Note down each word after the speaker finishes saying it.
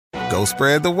go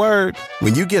spread the word.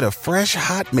 When you get a fresh,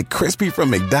 hot McCrispy from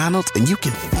McDonald's and you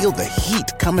can feel the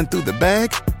heat coming through the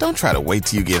bag, don't try to wait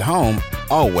till you get home.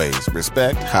 Always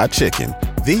respect hot chicken.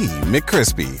 The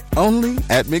McCrispy, only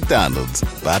at McDonald's.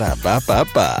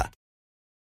 Ba-da-ba-ba-ba.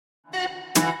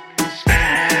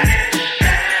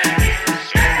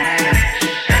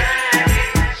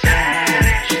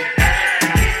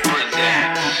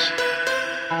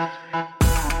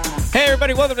 Hey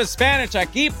everybody, welcome to Spanish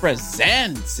Aquí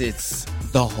Presents. It's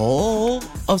the whole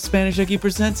of Spanish Aquí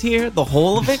Presents here. The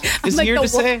whole of it is like here to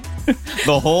say.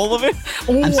 The whole of it?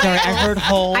 I'm sorry, I heard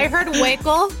whole. I heard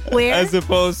hueco. Where? As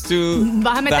opposed to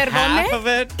 ¿Vas a the meter half dónde? of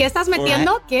it? ¿Qué estás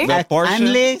metiendo? ¿Qué? The portion? I'm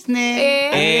listening.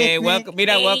 Hey, welcome.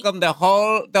 Mira, welcome. The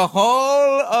whole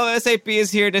of SAP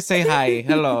is here to say hi.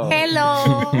 Hello.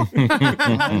 Hello.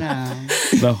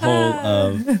 The whole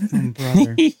of.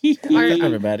 Brother. What's up,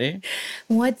 everybody?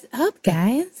 What's up,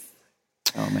 guys?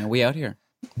 Oh, man, we out here.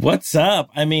 What's up?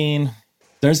 I mean,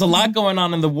 there's a lot going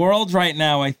on in the world right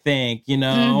now, I think, you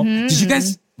know. Did you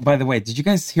guys, by the way, did you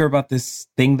guys hear about this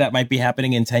thing that might be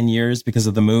happening in 10 years because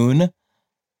of the moon?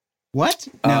 What?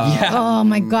 No. Yeah. Oh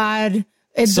my God.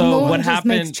 So the moon what just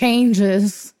happened- makes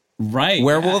changes. Right.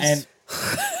 Werewolves?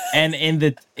 And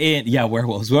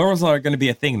werewolves. Werewolves are going to be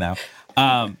a thing now.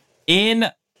 In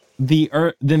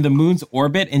the moon's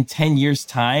orbit in 10 years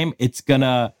time, it's going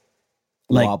to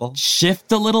Wobble?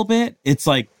 shift a little bit. It's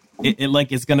like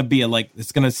it's going to be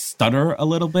it's going to stutter a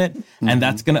little bit, and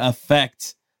that's going to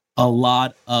affect a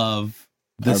lot of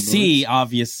the sea,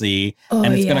 obviously,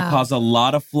 and it's going to cause a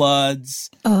lot of floods,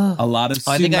 a lot of tsunamis.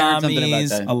 I think I heard something about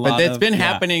that. But it's been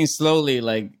happening slowly,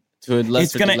 like to a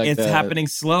lesser degree. It's happening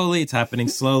slowly. It's happening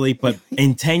slowly, but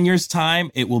in 10 years'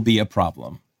 time, it will be a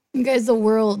problem. You guys, the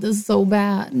world is so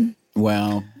bad.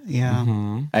 Well,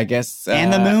 Yeah. I guess.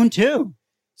 And the moon, too.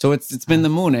 So it's been the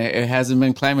moon. It hasn't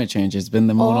been climate change. It's been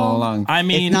the moon all along. I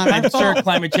mean, It's not I'm our sure fault.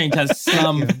 climate change has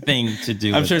something to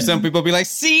do I'm with sure it. some people be like,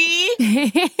 see?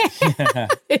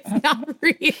 It's not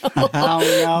real. Oh,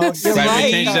 no. You're Climate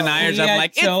right. change deniers. See, I'm I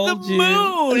like, it's the told you.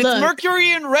 moon. Look. It's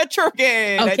Mercury in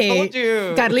retrograde. Okay. I told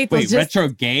you. Carlitos, Wait, just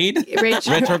retrograde?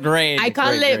 Retrograde. I call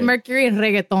Great, it great. Mercury and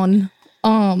reggaeton.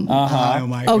 Oh,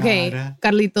 my Okay, God.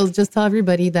 Carlitos, just tell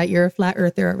everybody that you're a flat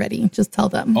earther already. Just tell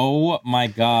them. Oh my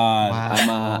God.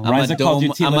 Wow. I'm Riza a called dome. you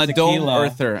Tila I'm a dome Tequila.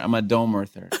 earther. I'm a dome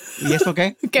earther. Yes,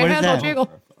 okay. ¿Qué What is es that? Rodrigo?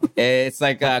 It's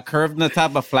like curved in the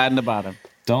top, but flat in the bottom.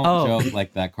 Don't joke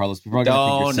like that, Carlos. People are going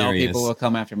to think you're serious. People will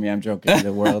come after me. I'm joking.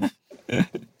 The world.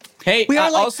 Hey, We are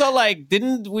like- also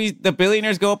didn't the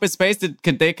billionaires go up in space?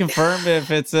 Could they confirm if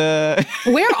it's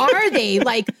Where are they?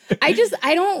 Like, I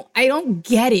don't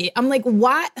get it. I'm like,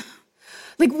 what?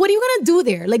 Like, what are you gonna do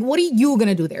there? Like, what are you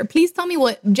gonna do there? Please tell me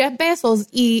what Jeff Bezos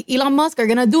y Elon Musk are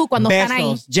gonna do cuando están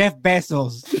ahí. Bezos. Jeff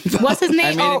Bezos. What's his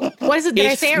name? What is it? Did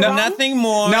I say it wrong? nothing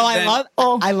more. No, than,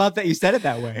 I love that you said it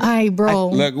that way. Ay, bro.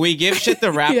 Look, we give shit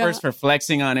to rappers Yeah. for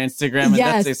flexing on Instagram, and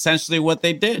Yes. that's essentially what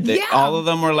they did. Yeah. All of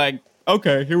them were like,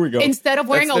 okay, here we go. Instead of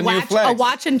wearing That's a the new flex.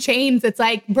 watch and chains, it's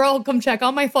like, bro, come check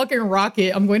out my fucking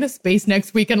rocket. I'm going to space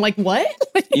next week. And like, what?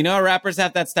 You know, rappers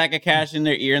have that stack of cash in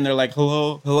their ear, and they're like,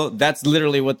 hello, hello. That's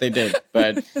literally what they did.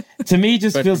 But To me, it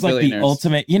just But feels for like the billionaires.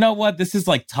 ultimate. You know what? This is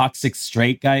like toxic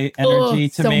straight guy energy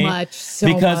to so me. much,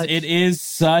 because much. it is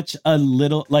such a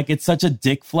little, it's such a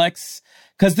dick flex.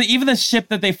 Because even the ship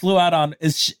that they flew out on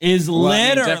is I mean, Jeff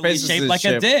literally Bezos' shaped like a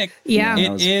ship. dick. Yeah.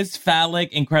 Yeah. It is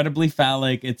phallic, incredibly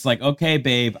phallic. It's like, okay,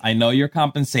 babe, I know you're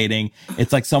compensating.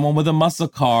 It's like someone with a muscle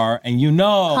car, and you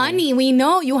know. Honey, we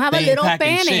know you have a They little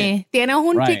packing pene. shit. Tienes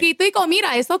un Right. chiquitico.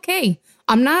 Mira, it's okay.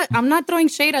 I'm not throwing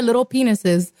shade at little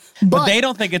penises. But they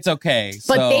don't think it's okay.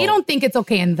 But they don't think it's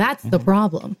okay, and that's the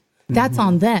problem. That's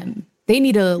on them. They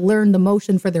need to learn the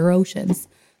motion for their oceans.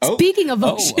 Speaking of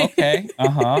Oh, ocean, okay.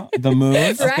 The moon.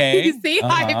 right? Okay. See,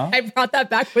 I brought that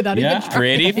back without Yeah. even trying.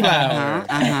 pretty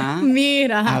flower.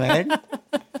 Mira. A ver.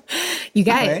 You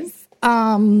guys,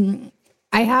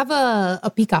 I have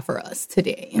a pika for us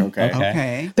today. Okay.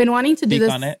 Okay. Been wanting to do Speak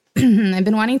this. on it. I've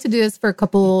been wanting to do this for a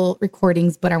couple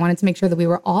recordings, but I wanted to make sure that we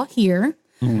were all here.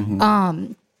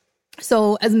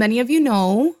 So as many of you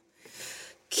know,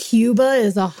 Cuba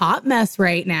is a hot mess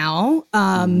right now.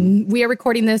 We are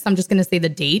recording this. I'm just going to say the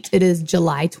date. It is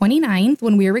July 29th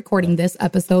when we are recording this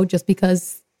episode, just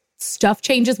because stuff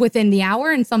changes within the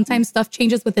hour and sometimes stuff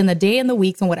changes within the day and the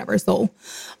weeks and whatever. So,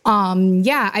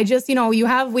 I just, we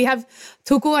have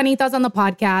Tuku Anitas on the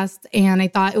podcast, and I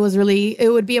thought it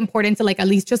would be important to at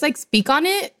least just speak on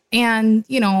it. And,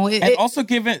 And also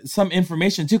give it some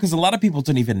information too, because a lot of people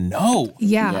don't even know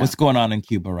what's going on in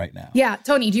Cuba right now. Yeah.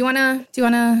 Tony, do you want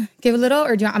to give a little,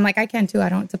 or I'm I can too. I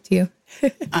don't, it's up to you.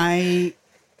 I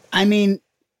mean,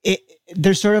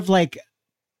 there's sort of like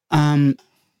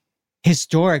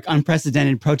historic,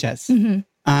 unprecedented protests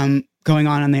going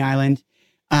on the island.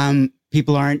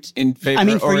 People aren't in favor. I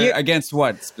mean, for you, against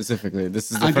what specifically?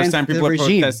 This is the first time people are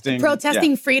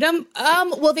protesting. Freedom.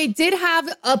 Well, they did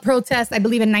have a protest, I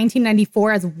believe, in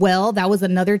 1994 as well. That was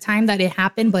another time that it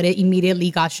happened, but it immediately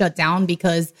got shut down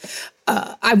because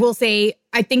I will say,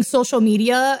 I think social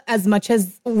media, as much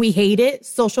as we hate it,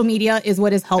 social media is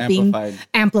what is helping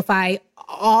amplify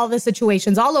all the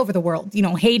situations all over the world, you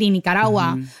know, Haiti,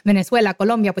 Nicaragua, Venezuela,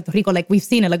 Colombia, Puerto Rico. Like we've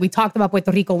seen it, like we talked about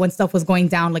Puerto Rico when stuff was going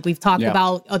down, like we've talked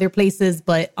about other places,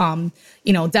 but,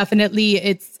 you know,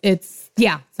 definitely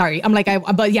sorry. I'm like, so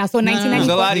 1994. It was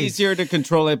a lot easier to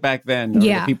control it back then.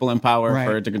 The people in power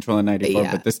for it to control in 94,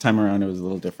 but this time around it was a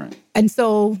little different. And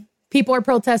so people are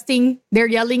protesting, they're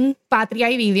yelling Patria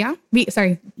y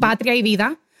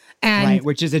Vida. And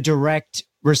which is a direct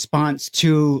response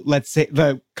to, let's say,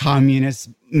 the communist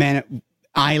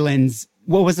islands.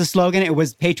 What was the slogan? It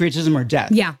was patriotism or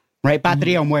death. Yeah. Right?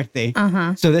 Patria o muerte.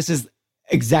 So this is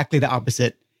exactly the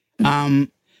opposite.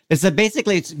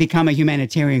 It's become a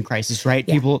humanitarian crisis, right?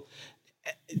 Yeah. People,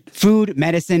 food,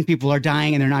 medicine, people are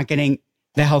dying and they're not getting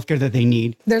the healthcare that they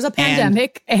need. There's a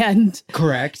pandemic and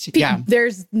correct.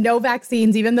 There's no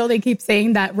vaccines, even though they keep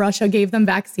saying that Russia gave them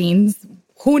vaccines.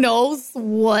 Who knows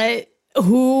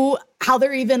how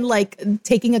they're even like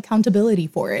taking accountability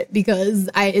for it, because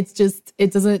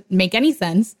it doesn't make any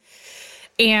sense.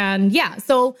 And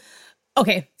so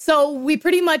we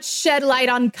pretty much shed light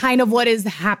on kind of what is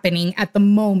happening at the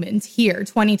moment here,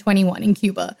 2021 in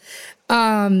Cuba.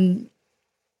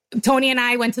 Tony and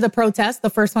I went to the protest, the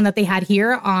first one that they had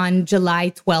here on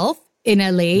July 12th in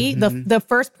LA. The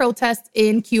first protest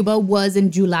in Cuba was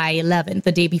in July 11th,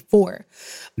 the day before.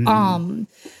 And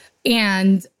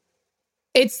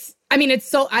it's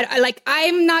so,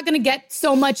 I'm not going to get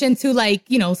so much into like,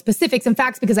 you know, specifics and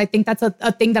facts, because I think that's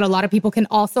a thing that a lot of people can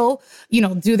also, you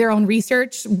know, do their own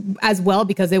research as well,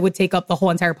 because it would take up the whole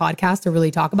entire podcast to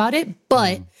really talk about it.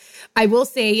 But I will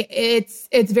say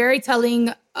it's very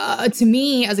telling to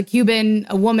me as a Cuban,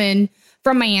 a woman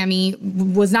from Miami,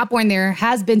 was not born there,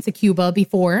 has been to Cuba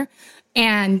before.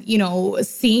 And, you know,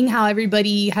 seeing how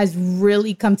everybody has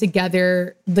really come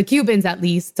together, the Cubans at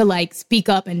least, to like speak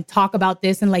up and talk about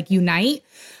this and like unite.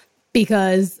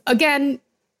 Because again,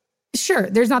 sure,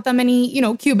 there's not that many, you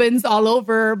know, Cubans all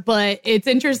over, but it's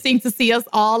interesting to see us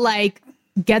all like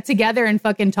get together and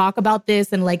fucking talk about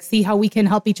this and like see how we can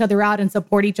help each other out and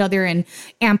support each other and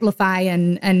amplify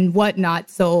and whatnot.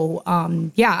 So,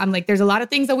 I'm like, there's a lot of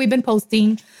things that we've been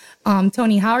posting.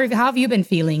 Tony, how have you been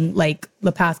feeling like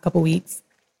the past couple weeks?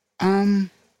 I mean,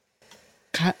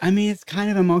 it's kind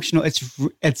of emotional.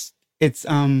 It's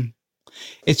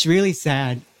really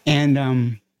sad,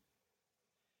 and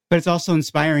but it's also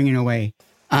inspiring in a way.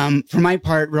 For my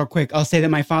part, real quick, I'll say that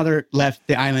my father left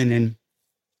the island in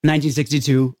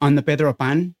 1962 on the Pedro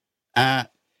Pan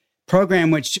program,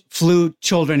 which flew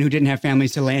children who didn't have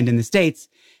families to land in the States,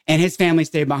 and his family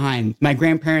stayed behind. My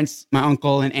grandparents, my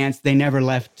uncle and aunts, they never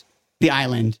left the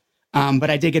island. But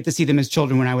I did get to see them as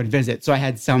children when I would visit. So I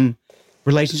had some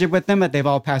relationship with them, but they've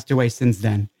all passed away since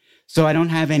then. So I don't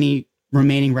have any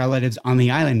remaining relatives on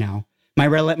the island now.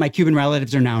 My Cuban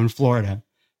relatives are now in Florida.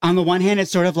 On the one hand,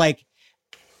 it's sort of like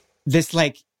this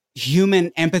like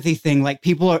human empathy thing. Like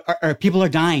people are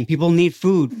dying. People need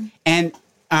food. And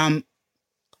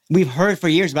we've heard for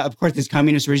years about, of course, this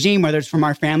communist regime, whether it's from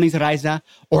our families, Raiza,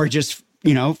 or just,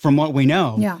 you know, from what we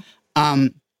know. Yeah.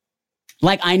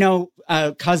 Like I know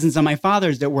cousins of my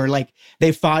father's that were like,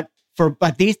 they fought for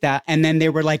Batista and then they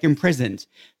were like imprisoned.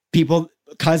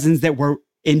 Cousins that were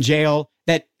in jail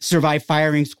that survived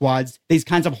firing squads, these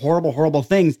kinds of horrible, horrible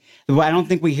things that I don't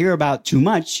think we hear about too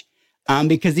much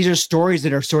because these are stories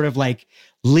that are sort of like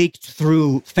leaked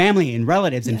through family and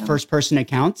relatives and first-person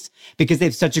accounts because they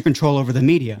have such a control over the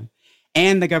media.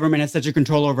 And the government has such a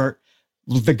control over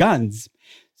the guns,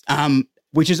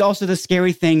 which is also the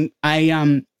scary thing.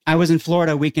 I was in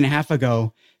Florida a week and a half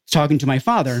ago talking to my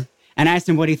father and asked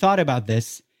him what he thought about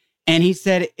this. And he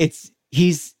said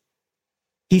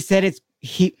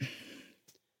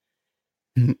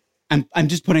I'm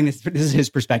just putting this is his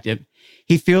perspective.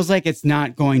 He feels like it's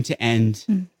not going to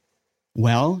end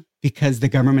well because the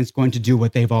government's going to do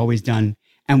what they've always done.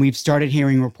 And we've started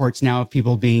hearing reports now of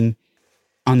people being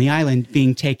on the island,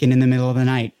 being taken in the middle of the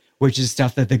night, which is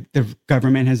stuff that the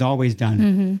government has always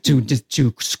done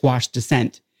to squash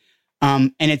dissent.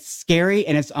 And it's scary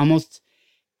and it's almost,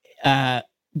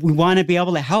 we want to be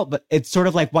able to help, but it's sort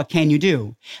of like, what can you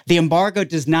do? The embargo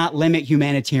does not limit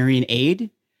humanitarian aid,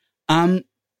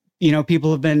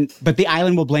 people have been, but the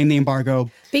island will blame the embargo.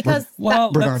 Because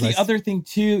that's the other thing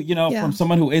too, from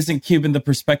someone who isn't Cuban, the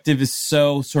perspective is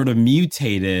so sort of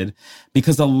mutated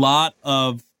because a lot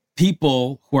of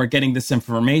people who are getting this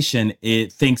information,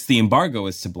 it thinks the embargo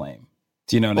is to blame.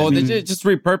 Do you know what I mean? They just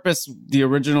repurpose the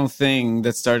original thing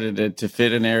that started it to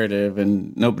fit a narrative,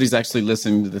 and nobody's actually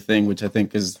listening to the thing, which I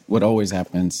think is what always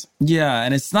happens. Yeah,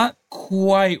 and it's not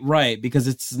quite right because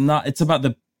it's about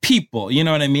the people, you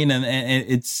know what I mean?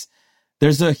 And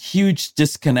there's a huge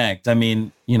disconnect. I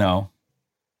mean,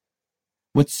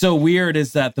 what's so weird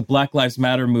is that the Black Lives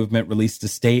Matter movement released a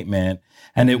statement,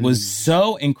 and it was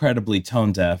so incredibly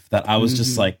tone deaf that I was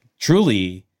just like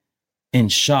truly in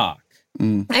shock.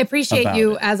 I appreciate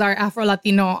you as our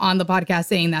Afro-Latino on the podcast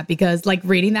saying that, because like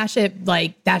reading that shit,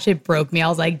 like that shit broke me. I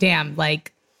was like, damn,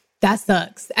 like that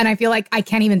sucks. And I feel like I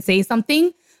can't even say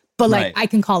something, but like I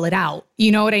can call it out.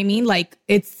 You know what I mean? Like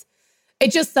it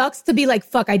just sucks to be like,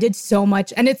 fuck, I did so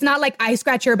much. And it's not like I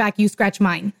scratch your back, you scratch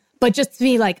mine. But just to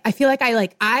be like, I feel like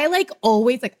I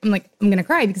always I'm going to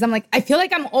cry because I'm like, I feel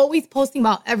like I'm always posting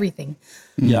about everything.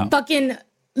 Yeah. Fucking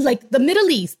like the Middle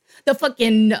East, the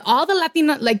fucking, all the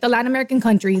Latino, like the Latin American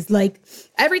countries, like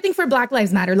everything for Black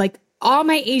Lives Matter, like all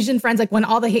my Asian friends, like when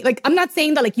all the hate, like I'm not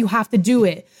saying that like you have to do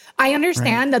it. I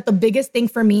understand that the biggest thing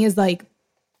for me is like,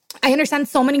 I understand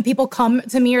so many people come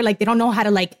to me or like they don't know how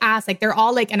to like ask, like they're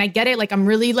all like, and I get it, like I'm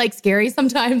really like scary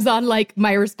sometimes on like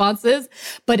my responses,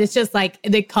 but it's just like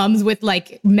it comes with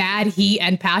like mad heat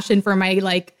and passion for my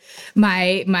like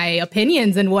my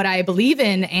opinions and what I believe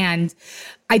in. And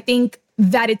I think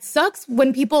that it sucks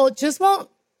when people just won't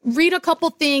read a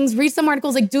couple things, read some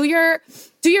articles, like do your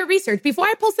research. Before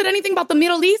I posted anything about the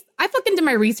Middle East, I fucking did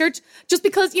my research just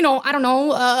because, I don't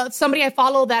know, somebody I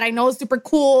follow that I know is super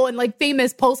cool and like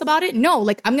famous posts about it. No,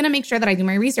 like I'm going to make sure that I do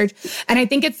my research. And I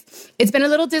think it's been a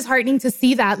little disheartening to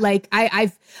see that. Like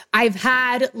I've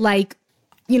had like,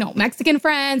 Mexican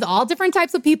friends, all different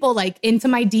types of people like into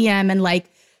my DM and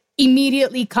like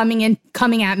immediately coming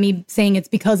at me saying it's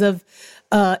because of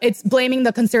it's blaming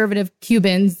the conservative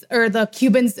Cubans or the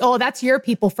Cubans. Oh, that's your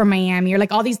people from Miami or like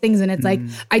all these things. And it's like,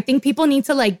 I think people need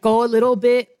to like go a little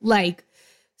bit like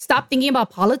stop thinking about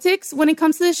politics when it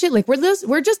comes to this shit. Like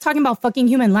we're just talking about fucking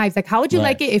human lives. Like how would you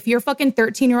like it if your fucking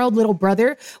 13-year-old little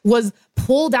brother was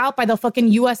pulled out by the fucking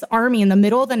US Army in the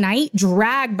middle of the night,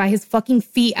 dragged by his fucking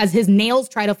feet as his nails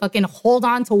try to fucking hold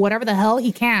on to whatever the hell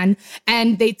he can.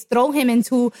 And they throw him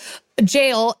into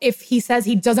jail if he says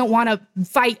he doesn't want to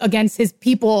fight against his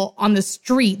people on the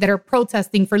street that are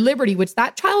protesting for liberty, which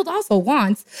that child also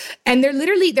wants. And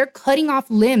they're cutting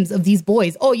off limbs of these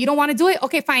boys. Oh, you don't want to do it?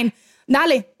 Okay, fine.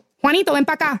 Dale, Juanito, ven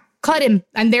pa acá. Cut him.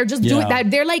 And they're just doing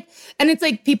that. They're like, and it's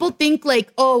like, people think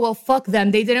like, oh, well, fuck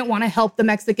them. They didn't want to help the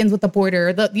Mexicans with the border,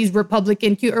 or these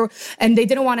Republican, and they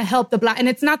didn't want to help the Black. And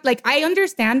it's not like, I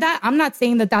understand that. I'm not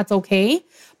saying that that's okay.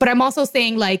 But I'm also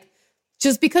saying like,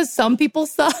 just because some people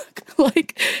suck,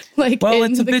 like. Well,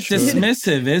 it's a bit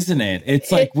dismissive, isn't it?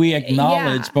 It's like we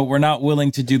acknowledge, but we're not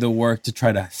willing to do the work to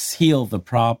try to heal the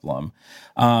problem.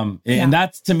 And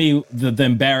that's to me the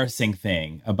embarrassing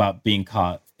thing about being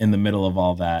caught in the middle of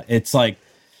all that. It's like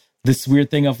this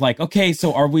weird thing of like, okay,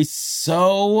 so are we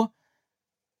so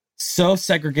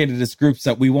segregated as groups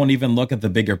that we won't even look at the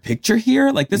bigger picture here?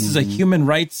 Like this is a human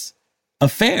rights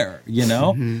affair,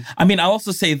 I mean, I'll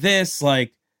also say this,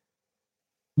 like,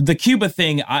 the Cuba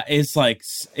thing is like,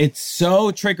 it's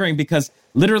so triggering because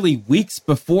literally weeks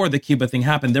before the Cuba thing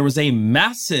happened, there was a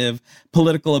massive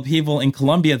political upheaval in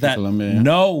Colombia that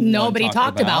nobody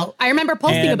talked about. I remember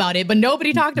posting about it, but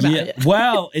nobody talked about it.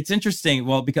 Well, it's interesting.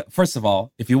 Well, because first of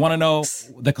all, if you want to know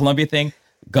the Colombia thing,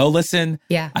 go listen.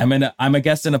 Yeah. I'm a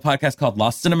guest in a podcast called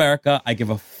Lost in America. I give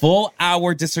a full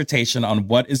hour dissertation on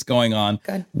what is going on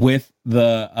with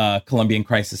the Colombian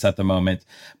crisis at the moment.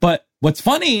 But what's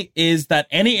funny is that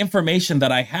any information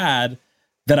that I had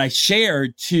that I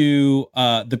shared to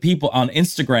the people on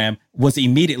Instagram was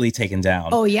immediately taken down.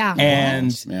 Oh, yeah.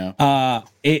 And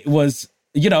it was,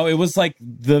 it was like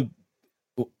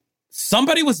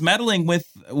somebody was meddling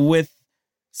with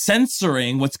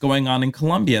censoring what's going on in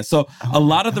Colombia. So a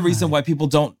lot of the reason why people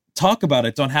don't talk about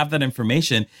it, don't have that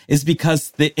information, is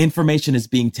because the information is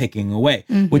being taken away,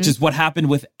 which is what happened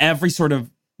with every sort of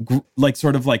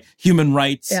human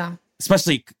rights,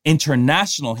 especially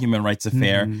international human rights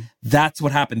affair. That's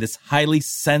what happened. This highly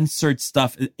censored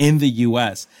stuff in the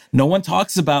US. No one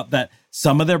talks about that.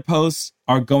 Some of their posts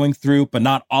are going through, but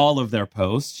not all of their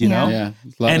posts, know? Yeah.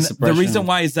 And the reason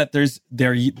why is that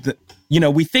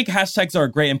we think hashtags are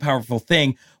a great and powerful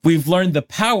thing. We've learned the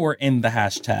power in the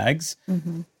hashtags.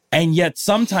 And yet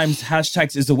sometimes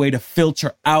hashtags is a way to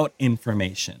filter out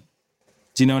information.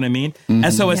 Do you know what I mean?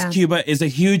 SOS Cuba is a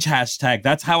huge hashtag.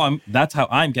 That's how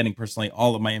I'm getting personally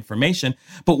all of my information.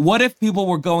 But what if people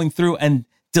were going through and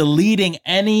deleting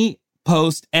any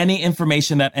post, any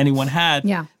information that anyone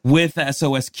had with the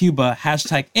SOS Cuba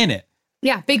hashtag in it?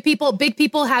 Yeah, big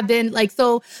people have been like,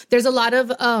 so there's a lot of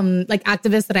like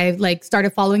activists that I've like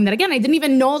started following that, again, I didn't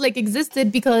even know like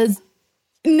existed because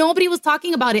nobody was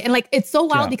talking about it. And like, it's so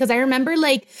wild because I remember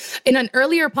like in an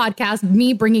earlier podcast,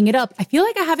 me bringing it up, I feel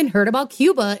like I haven't heard about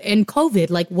Cuba and COVID,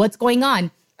 like what's going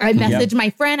on. I messaged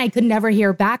my friend. I could never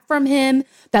hear back from him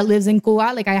that lives in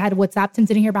Cuba. Like I had WhatsApped him,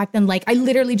 didn't hear back then. Like I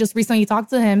literally just recently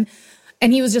talked to him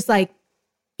and he was just like,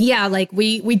 yeah, like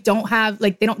we don't have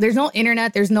like there's no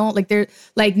internet. There's no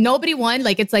like nobody won.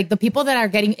 Like it's like the people that are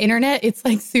getting internet, it's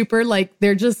like super like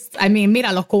they're just, I mean,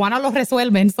 mira, los cubanos los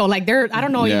resuelven. So like I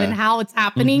don't know even how it's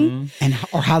happening. And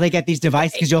or how they get these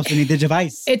devices because you also need the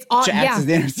device. It's all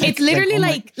it's literally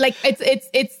like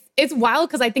it's wild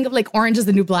because I think of like Orange is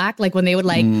the New Black, like when they would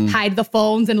like hide the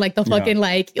phones and like the fucking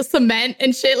like cement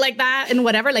and shit like that and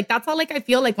whatever. Like that's how like I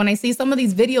feel like when I see some of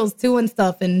these videos too and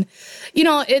stuff. And you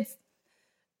know,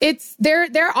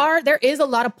 there is a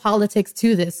lot of politics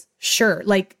to this. Sure.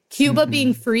 Like Cuba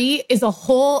being free is a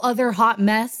whole other hot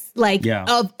mess, like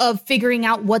of figuring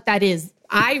out what that is.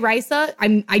 Raisa,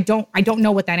 I don't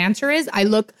know what that answer is. I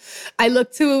look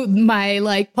to my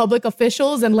like public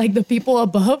officials and like the people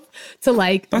above to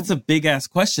like. That's a big ass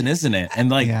question, isn't it? And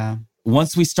like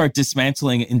once we start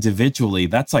dismantling individually,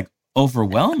 that's like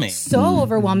overwhelming. So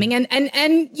overwhelming.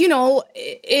 And you know,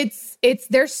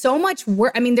 there's so much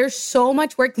work. I mean, there's so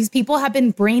much work. These people have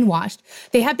been brainwashed.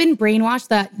 They have been brainwashed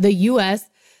that the US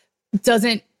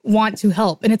doesn't want to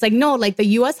help. And it's like, no, like the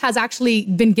US has actually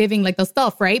been giving like the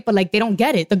stuff, right? But like they don't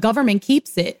get it. The government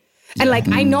keeps it. And like,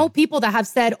 I know people that have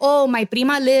said, oh, my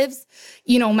prima lives,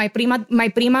 you know, my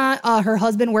prima, her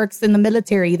husband works in the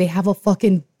military. They have a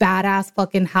fucking badass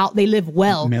fucking house. They live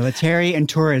well. Military and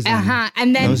tourism.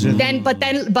 And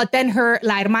then her,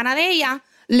 la hermana de ella,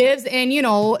 lives in, you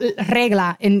know,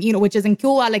 Regla, in, you know, which is in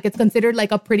Cuba. Like it's considered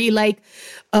like a pretty like,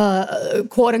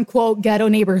 quote unquote ghetto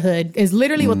neighborhood is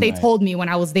literally what they told me when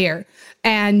I was there.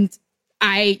 And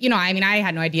I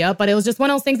had no idea, but it was just one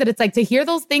of those things that it's like to hear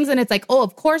those things and it's like, oh,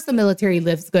 of course the military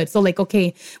lives good. So like,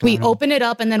 okay, we open it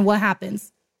up and then what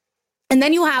happens? And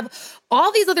then you have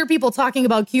all these other people talking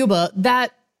about Cuba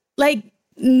that like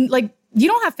you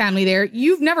don't have family there.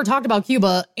 You've never talked about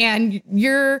Cuba and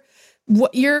you're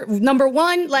number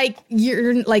one, like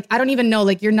you're like, I don't even know,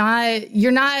 like you're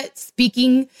not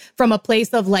speaking from a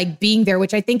place of like being there,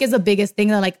 which I think is the biggest thing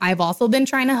that like I've also been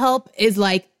trying to help is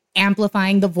like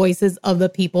amplifying the voices of the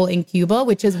people in Cuba,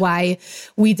 which is why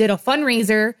we did a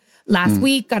fundraiser last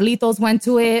week. Carlitos went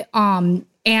to it. And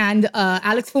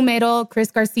Alex Fumero,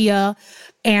 Chris Garcia,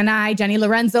 and I, Jenny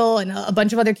Lorenzo, and a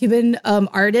bunch of other Cuban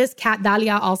artists. Kat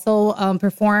Dahlia also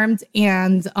performed.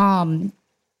 And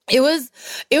it was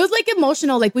like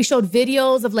emotional. Like we showed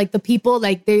videos of like the people,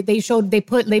 like they played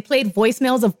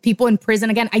voicemails of people in prison.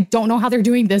 Again, I don't know how they're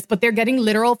doing this, but they're getting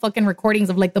literal fucking recordings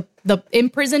of like the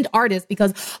imprisoned artists,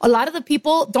 because a lot of the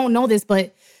people don't know this,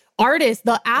 but artists,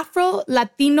 the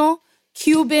Afro-Latino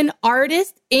Cuban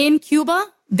artists in Cuba,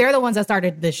 they're the ones that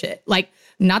started this shit. Like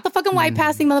not the fucking white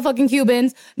passing motherfucking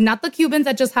Cubans, not the Cubans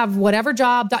that just have whatever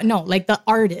job. No, like the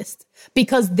artists,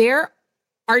 because their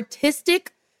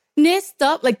artistic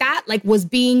stuff like that, like was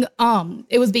being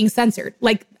it was being censored,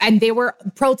 like, and they were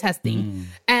protesting.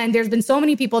 And there's been so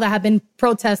many people that have been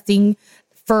protesting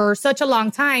for such a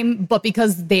long time, but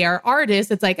because they are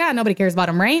artists, it's like, nobody cares about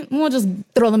them, right? We'll just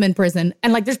throw them in prison.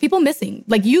 And like, there's people missing,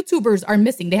 like YouTubers are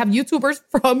missing. They have YouTubers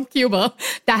from Cuba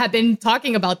that have been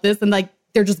talking about this and like,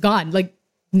 they're just gone. Like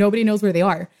nobody knows where they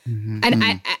are.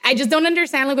 And I just don't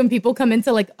understand, like when people come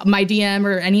into like my DM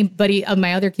or anybody of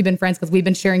my other Cuban friends, because we've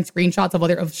been sharing screenshots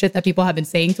of shit that people have been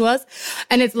saying to us.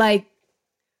 And it's like,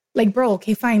 bro,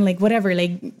 okay, fine. Like whatever,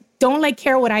 like don't like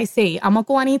care what I say. I'm a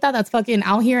Cubanita that's fucking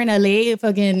out here in LA,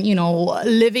 fucking, you know,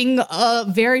 living a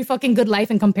very fucking good life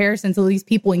in comparison to these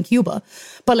people in Cuba.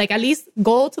 But like, at least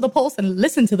go to the polls and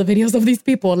listen to the videos of these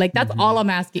people. Like that's all I'm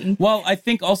asking. Well, I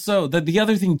think also that the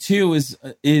other thing too is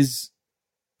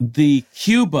the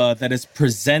Cuba that is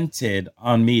presented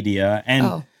on media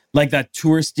and like that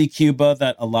touristy Cuba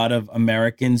that a lot of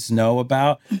Americans know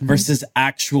about versus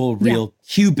actual real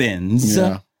Cubans,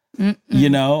 you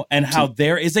know, and how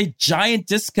there is a giant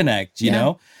disconnect, you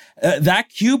know, that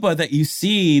Cuba that you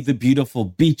see, the beautiful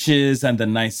beaches and the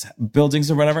nice buildings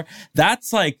or whatever,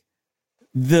 that's like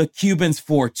the Cubans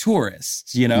for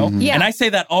tourists, you know? Yeah. And I say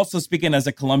that also speaking as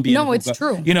a Colombian. No, it's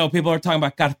true. You know, people are talking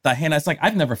about Cartagena. It's like,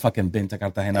 I've never fucking been to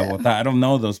Cartagena, Bogotá. I don't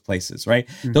know those places, right?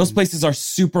 Those places are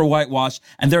super whitewashed,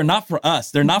 and they're not for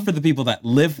us. They're not for the people that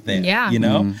live there, Yeah. you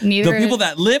know? Neither The people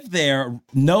that live there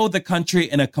know the country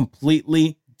in a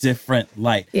completely different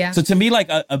light. Yeah. So to me, like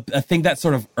a thing that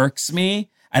sort of irks me,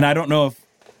 and I don't know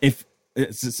if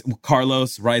it's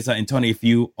Carlos, Raiza, and Tony, if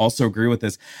you also agree with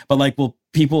this, but like,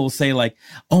 people will say like,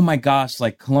 oh my gosh,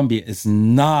 like Colombia is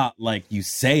not like you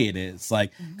say it is.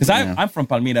 Like, because I'm from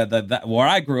Palmira, that where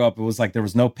I grew up, it was like there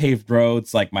was no paved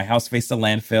roads. Like my house faced a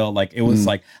landfill. Like it was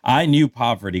like, I knew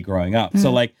poverty growing up.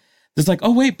 So like, it's like,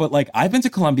 oh wait, but like I've been to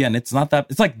Colombia and it's not that.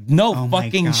 It's like no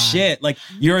fucking shit. Like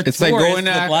you're a It's tourist like going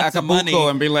to with lots of money. Acapulco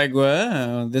and be like,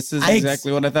 well, this is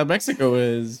exactly what I thought Mexico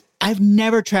is. I've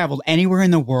never traveled anywhere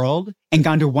in the world and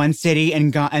gone to one city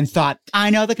and thought, I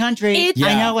know the country.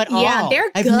 I know it all. Yeah,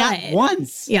 they're I've good. not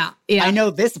once. Yeah. I know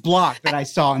this block that I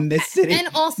saw in this city. And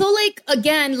also, like,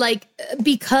 again, like,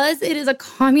 because it is a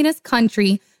communist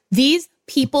country, these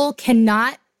people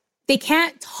they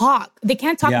can't talk. They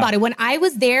can't talk about it. When I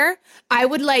was there, I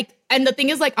would like, and the thing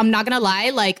is, like, I'm not gonna lie,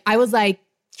 like, I was like,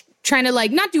 trying to like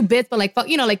not do bits, but like,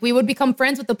 you know, like we would become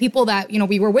friends with the people that, you know,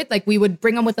 we were with. Like we would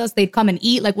bring them with us. They'd come and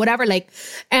eat, like whatever. Like,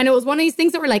 and it was one of these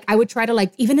things that were like, I would try to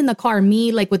like, even in the car,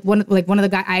 me, like with one of the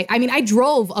guys, I mean, I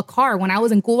drove a car when I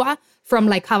was in Cuba from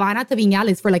like Havana to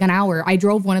Viñales for like an hour. I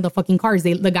drove one of the fucking cars.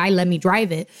 The guy let me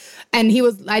drive it. And it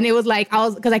was like,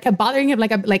 because I kept bothering him,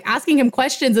 like asking him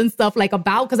questions and stuff like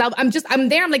about, because I'm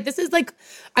there. I'm like, this is like,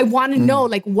 I want to know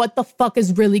like what the fuck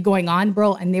is really going on,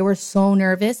 bro. And they were so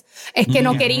nervous. Es que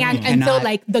no querían. And so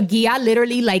like the guia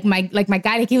literally like my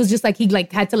guy, like he was just like, he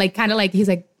like had to like kind of like, he's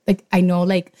like, I know,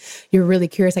 like, you're really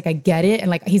curious. Like, I get it. And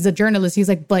like, he's a journalist. He's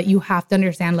like, but you have to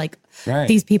understand, like,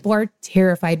 these people are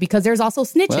terrified because there's also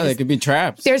snitches. Well, they could be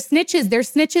traps. There's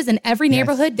snitches in every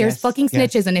neighborhood. There's fucking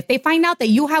snitches. And if they find out that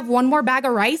you have one more bag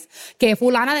of rice que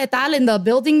fulana de tal in the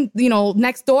building, you know,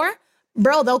 next door,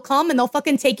 bro, they'll come and they'll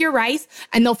fucking take your rice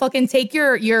and they'll fucking take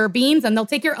your beans and they'll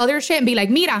take your other shit and be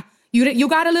like, mira, you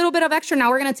got a little bit of extra.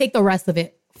 Now we're going to take the rest of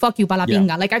it. Fuck you,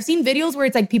 palapinga. Like, I've seen videos where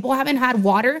it's like people haven't had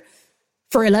water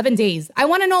for 11 days. I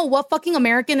want to know what fucking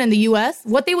American in the US,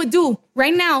 what they would do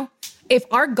right now if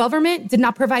our government did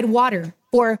not provide water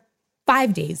for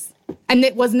 5 days. And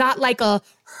it was not like a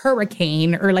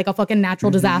hurricane or like a fucking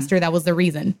natural disaster that was the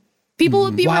reason. People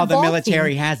would be while revolting. the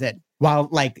military has it. While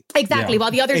like... Exactly,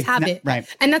 while the others have it. Right.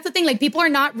 And that's the thing, like people are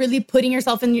not really putting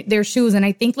yourself in their shoes. And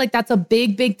I think like that's a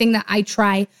big, big thing that I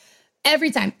try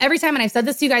every time. And I've said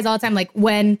this to you guys all the time, like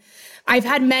when I've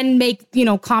had men make, you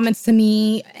know, comments to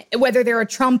me, whether they're a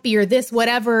Trumpy or this,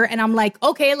 whatever. And I'm like,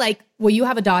 okay, like, well, you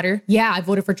have a daughter. Yeah, I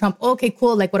voted for Trump. Okay,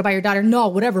 cool. Like, what about your daughter? No,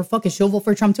 whatever. Fuck it. She'll vote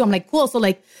for Trump too. I'm like, cool. So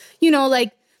like, you know,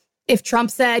 like if Trump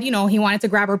said, you know, he wanted to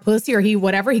grab her pussy or he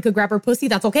could grab her pussy.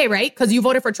 That's okay, right? Because you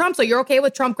voted for Trump. So you're okay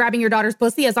with Trump grabbing your daughter's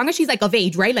pussy as long as she's like of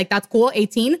age, right? Like that's cool.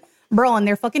 18. Bro, on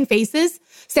their fucking faces,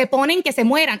 se ponen que se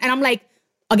mueran. And I'm like,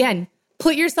 again,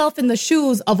 put yourself in the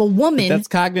shoes of a woman. But that's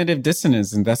cognitive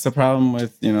dissonance, and that's the problem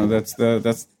with, you know,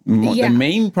 the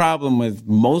main problem with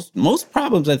most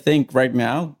problems, I think, right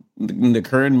now in the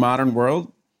current modern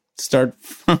world start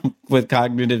with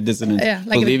cognitive dissonance. Yeah,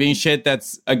 like believing shit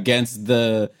that's against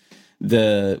the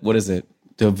what is it?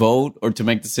 To vote or to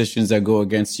make decisions that go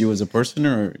against you as a person,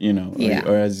 or you know,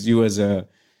 or as you as a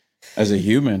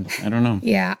human. I don't know.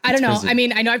 Yeah, I don't know. Crazy. I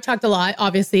mean, I know I've talked a lot,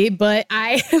 obviously, but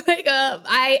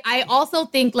I also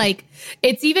think like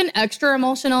it's even extra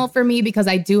emotional for me because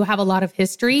I do have a lot of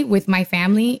history with my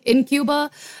family in Cuba.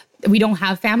 We don't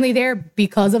have family there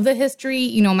because of the history.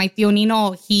 You know, my tío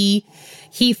Nino,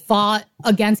 he fought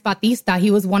against Batista. He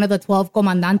was one of the 12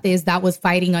 comandantes that was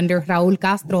fighting under Raúl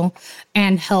Castro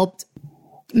and helped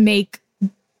make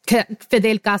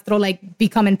Fidel Castro like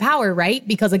become in power, right?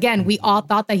 Because again, we all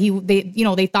thought that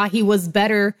they thought he was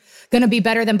gonna be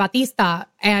better than Batista.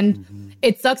 And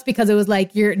it sucks because it was like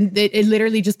it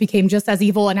literally just became just as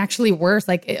evil and actually worse,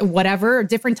 like whatever,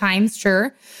 different times,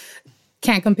 sure.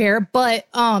 Can't compare. But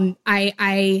I've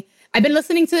been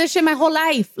listening to this shit my whole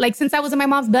life. Like since I was in my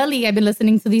mom's belly, I've been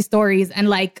listening to these stories. And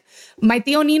like my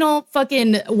tío Nino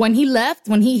fucking, when he left,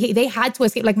 they had to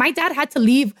escape. Like my dad had to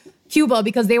leave Cuba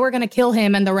because they were going to kill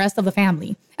him and the rest of the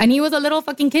family. And he was a little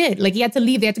fucking kid. Like he had to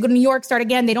leave. They had to go to New York, start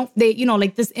again.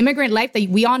 Like this immigrant life that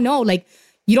we all know, like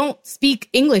you don't speak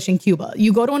English in Cuba.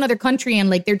 You go to another country and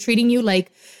like they're treating you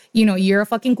like, you know, you're a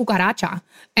fucking cucaracha.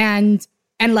 And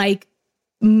like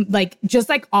just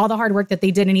like all the hard work that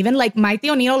they did. And even like my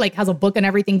tío Nino like has a book and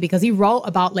everything because he wrote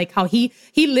about like how he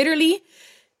literally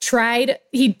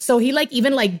he like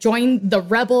even like joined the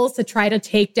rebels to try to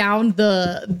take down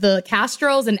the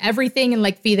Castros and everything, and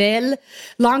like Fidel,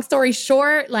 long story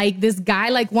short, like this guy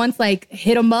like once like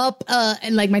hit him up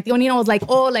and like my tío Nino was like,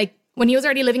 oh, like when he was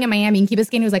already living in Miami in Key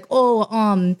Biscayne, he was like, oh,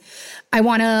 I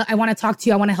wanna talk to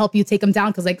you, I wanna help you take him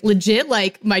down, because like legit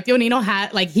like my tío Nino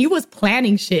had like he was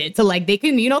planning shit to like they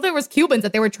can, you know, there was Cubans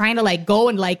that they were trying to like go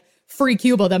and like free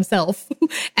Cuba themselves.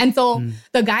 And so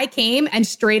the guy came and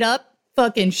straight up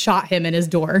fucking shot him in his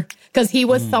door, because he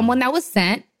was someone that was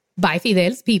sent by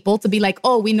Fidel's people to be like,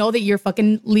 oh, we know that you're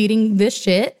fucking leading this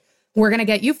shit. We're going to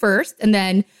get you first. And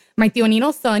then my tío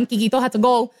Nino's son, Kikito, had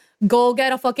to go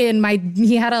get a fucking,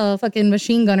 he had a fucking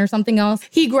machine gun or something else.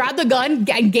 He grabbed the gun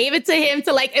and gave it to him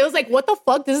to like, it was like, what the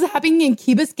fuck? This is happening in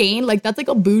Key Biscayne. Like, that's like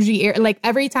a bougie area. Like,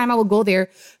 every time I would go there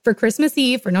for Christmas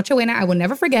Eve, for Nochebuena, I would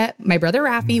never forget, my brother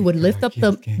Rafi would lift up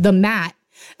the mat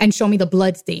and show me the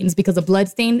blood stains, because the blood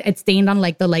stain, it stained on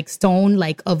like the like stone,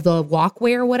 like of the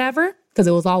walkway or whatever, because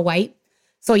it was all white.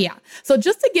 So yeah. So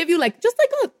just to give you like, just like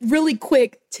a really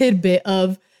quick tidbit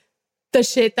of the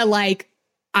shit that like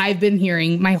I've been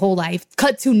hearing my whole life.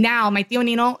 Cut to now, my tío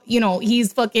Nino, you know,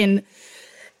 he's fucking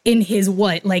in his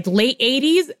what, like late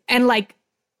 80s. And like,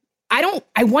 I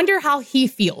wonder how he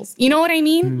feels. You know what I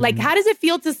mean? Like, how does it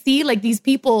feel to see like these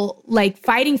people like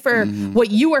fighting for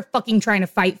what you were fucking trying to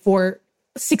fight for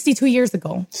 62 years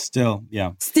ago? Still.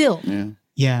 Yeah.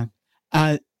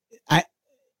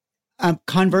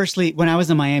 Conversely, when I was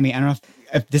in Miami, I don't know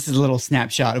if this is a little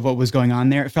snapshot of what was going on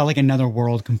there. It felt like another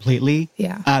world completely.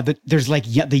 Yeah. There's like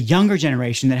the younger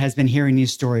generation that has been hearing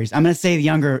these stories. I'm going to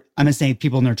say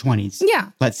people in their 20s. Yeah.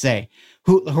 Let's say,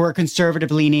 who are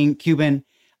conservative leaning Cuban.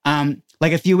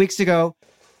 Like a few weeks ago,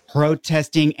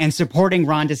 protesting and supporting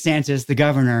Ron DeSantis, the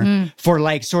governor, for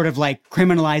like sort of like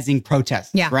criminalizing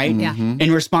protests, right? Yeah.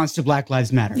 In response to Black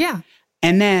Lives Matter. Yeah.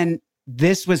 And then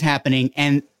this was happening,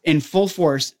 and in full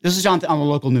force, this is on the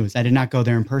local news. I did not go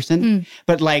there in person,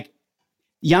 but like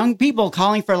young people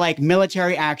calling for like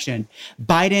military action.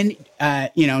 Biden,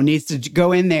 needs to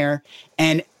go in there,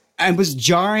 and it was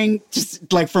jarring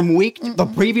just like from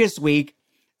the previous week.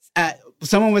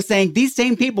 Someone was saying these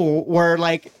same people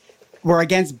were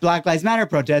against Black Lives Matter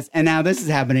protests, and now this is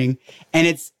happening. And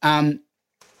it's I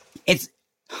guess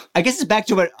it's back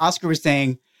to what Oscar was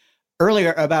saying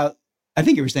earlier about, I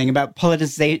think you were saying about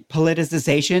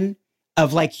politicization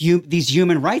of like these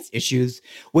human rights issues,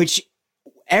 which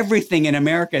everything in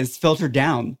America is filtered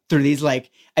down through these,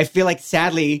 like, I feel like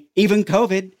sadly, even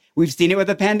COVID, we've seen it with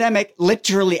the pandemic,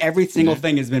 literally every single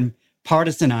thing has been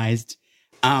partisanized.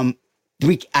 I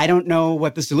don't know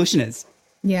what the solution is.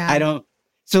 Yeah. I don't.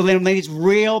 So then these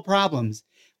real problems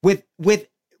with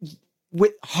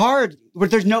hard, where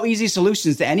there's no easy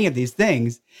solutions to any of these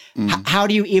things. How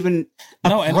do you even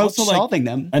approach solving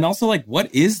them? And also, like,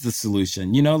 what is the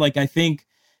solution? You know, like, I think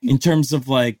in terms of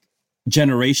like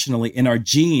generationally in our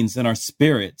genes and our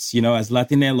spirits, you know, as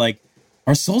Latine, like,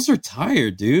 our souls are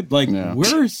tired, dude. Like,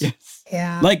 we're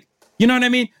like, you know what I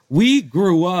mean? We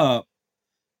grew up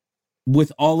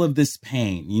with all of this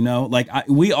pain, you know, like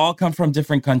we all come from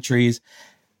different countries.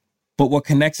 But what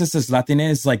connects us as Latina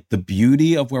is like the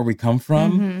beauty of where we come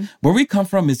from. Where we come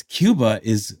from is Cuba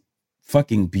is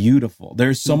fucking beautiful.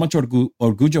 There's so much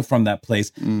orgullo from that place.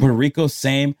 Puerto Rico,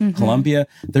 same. Colombia.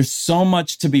 There's so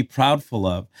much to be proudful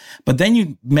of. But then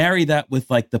you marry that with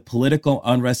like the political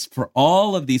unrest for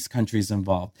all of these countries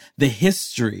involved. The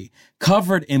history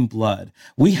covered in blood.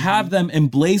 We have them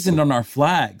emblazoned on our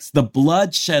flags. The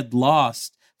bloodshed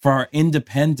lost for our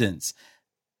independence.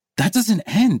 That doesn't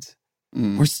end.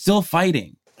 We're still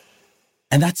fighting.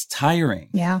 And that's tiring.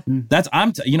 Yeah.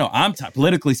 I'm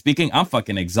politically speaking, I'm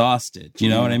fucking exhausted. You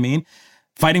know what I mean?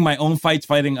 Fighting my own fights,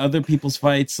 fighting other people's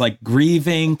fights, like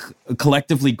grieving,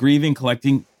 collectively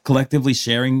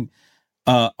sharing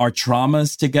our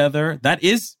traumas together. That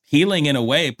is healing in a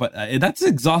way, but that's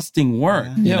exhausting work.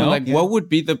 You know? Like what would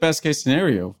be the best case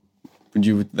scenario? Would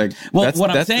you like? Well, what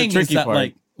I'm saying is that part.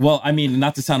 Like, well, I mean,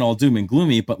 not to sound all doom and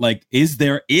gloomy, but like, is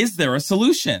there a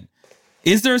solution?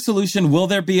 Is there a solution? Will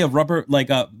there be a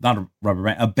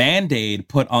Band-Aid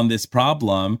put on this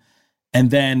problem? And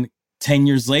then 10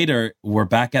 years later, we're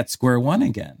back at square one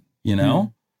again, you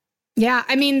know? Yeah.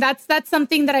 I mean, that's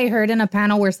something that I heard in a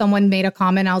panel where someone made a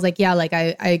comment. I was like, yeah, like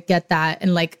I get that.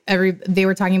 And like they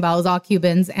were talking about, it was all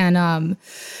Cubans. And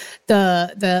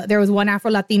there was one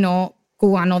Afro-Latino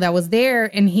Cubano that was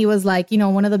there. And he was like, you know,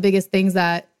 one of the biggest things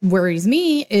that worries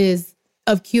me is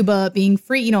of Cuba being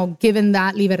free, you know, given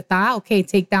that libertad, okay,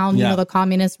 take down, you know, the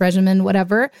communist regimen,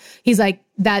 whatever. He's like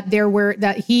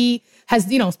that he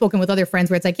has, spoken with other friends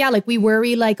where it's like, yeah, like we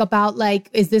worry like about like,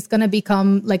 is this going to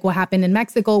become like what happened in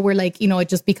Mexico where like, it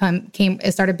just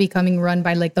it started becoming run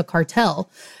by like the cartel,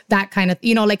 that kind of,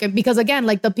 like, because again,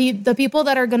 like the people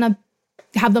that are going to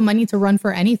have the money to run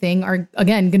for anything are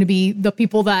again going to be the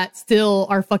people that still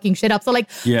are fucking shit up. So like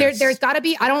there's got to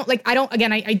be, I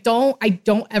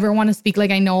don't ever want to speak like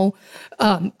I know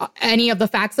any of the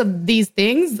facts of these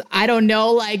things. I don't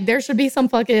know, like there should be some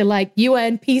fucking like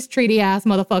UN peace treaty ass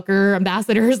motherfucker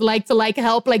ambassadors like to like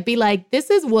help like be like, this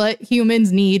is what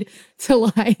humans need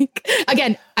to like,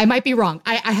 again, I might be wrong.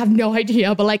 I have no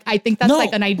idea, but like I think that's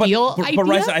like an ideal idea. But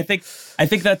Raisa, I think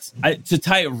that's to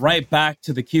tie it right back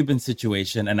to the Cuban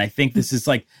situation. And I think this is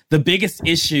like the biggest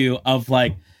issue of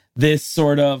like this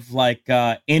sort of like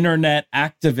internet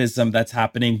activism that's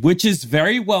happening, which is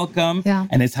very welcome. Yeah.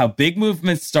 And it's how big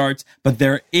movements start. But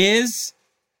there is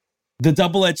the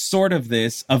double-edged sword of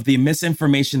this, of the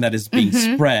misinformation that is being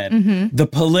spread, the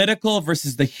political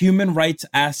versus the human rights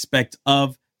aspect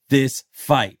of this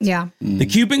fight. Yeah. The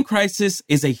Cuban crisis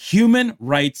is a human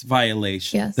rights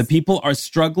violation. Yes. The people are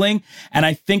struggling. And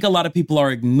I think a lot of people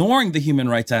are ignoring the human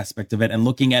rights aspect of it and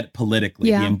looking at it politically,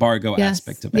 the embargo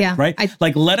aspect of it, right?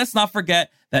 Like, let us not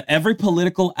forget that every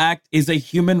political act is a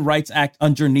human rights act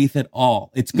underneath it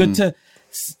all. It's good to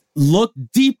look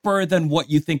deeper than what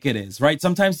you think it is, right?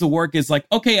 Sometimes the work is like,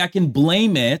 okay, I can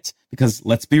blame it because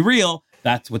let's be real,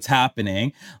 that's what's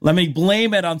happening. Let me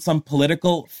blame it on some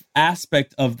political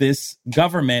aspect of this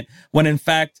government when in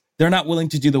fact, they're not willing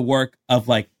to do the work of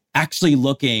like actually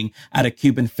looking at a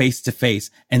Cuban face to face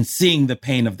and seeing the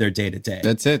pain of their day to day.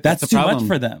 That's it. That's too much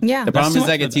for them. Yeah. The problem is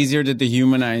like it's easier to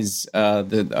dehumanize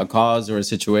a cause or a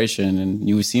situation, and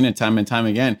you've seen it time and time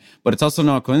again. But it's also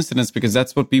not a coincidence because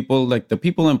that's what people like. The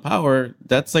people in power,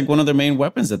 that's like one of their main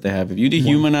weapons that they have. If you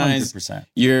dehumanize 100%.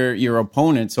 your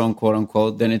opponent, so unquote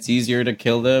unquote, then it's easier to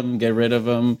kill them, get rid of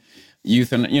them.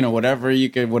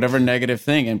 Whatever negative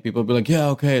thing, and people be like, yeah,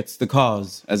 okay, it's the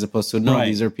cause, as opposed to no,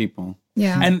 these are people.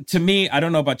 Yeah. And to me, I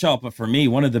don't know about y'all, but for me,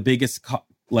 one of the biggest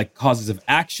causes of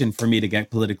action for me to get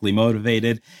politically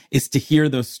motivated is to hear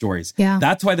those stories. Yeah.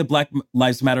 That's why the Black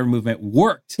Lives Matter movement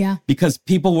worked. Yeah. Because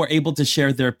people were able to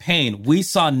share their pain. We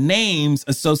saw names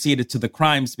associated to the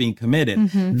crimes being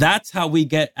committed. That's how we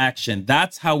get action.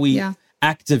 That's how we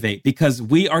activate, because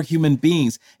we are human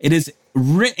beings. It is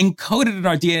encoded in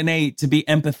our DNA to be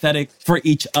empathetic for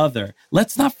each other.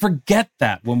 Let's not forget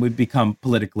that when we become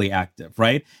politically active,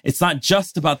 right? It's not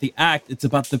just about the act, it's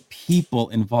about the people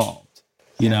involved,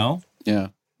 you know? Yeah.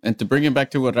 And to bring it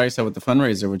back to what I said with the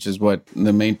fundraiser, which is what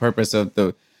the main purpose of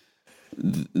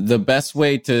the best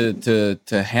way to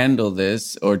handle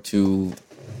this, or to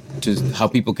how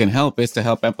people can help, is to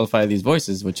help amplify these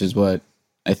voices, which is what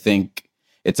I think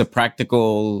it's a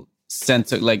practical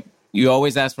sense of, like, you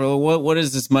always ask for, well, what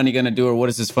is this money going to do, or what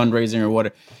is this fundraising, or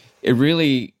what? It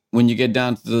really, when you get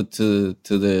down to the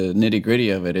nitty gritty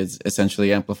of it, is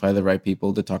essentially amplify the right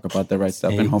people to talk about the right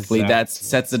stuff, and hopefully that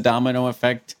sets a domino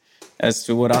effect as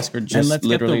to what Oscar just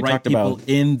literally talked about. And let's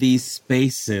get the right people in these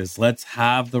spaces. Let's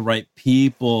have the right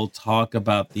people talk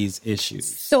about these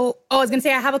issues. So, I was going to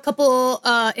say, I have a couple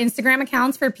Instagram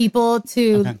accounts for people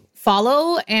to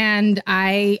follow, and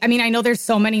I mean, I know there's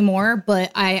so many more,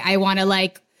 but I want to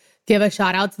like give a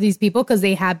shout out to these people because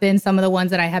they have been some of the ones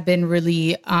that I have been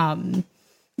really,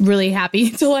 really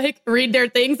happy to like read their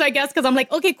things, I guess. Cause I'm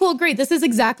like, okay, cool, great. This is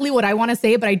exactly what I want to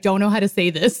say, but I don't know how to say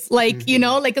this. Like, you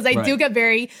know, like, cause I do get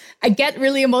I get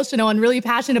really emotional and really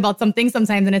passionate about some things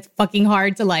sometimes. And it's fucking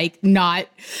hard to like not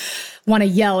want to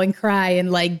yell and cry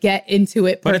and like get into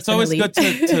it personally. But it's always good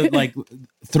to like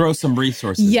throw some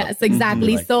resources. Yes,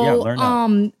 exactly. Like,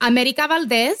 so America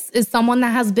Valdez is someone that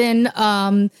has been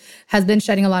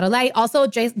shedding a lot of light. Also,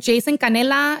 Jason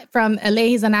Canela from LA,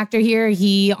 he's an actor here.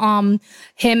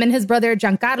 Him and his brother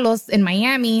Giancarlos in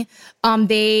Miami,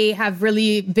 they have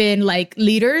really been like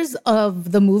leaders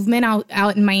of the movement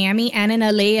out in Miami and in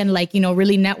LA, and like, you know,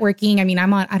 really networking. I mean,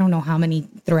 I don't know how many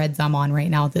threads I'm on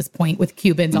right now at this point with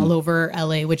Cubans all over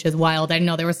LA, which is wild. I didn't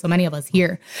know there were so many of us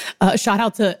here. Shout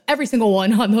out to every single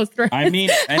one on those threads. I mean,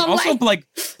 and also like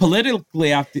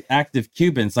politically active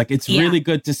Cubans. Like, it's really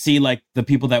good to see like the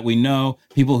people that we know,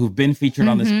 people who've been featured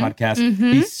on this podcast,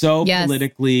 be so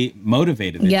politically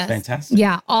motivated. It's fantastic.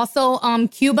 Yeah. Also,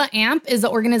 Cuba AMP is the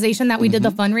organization that we did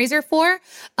the fundraiser for.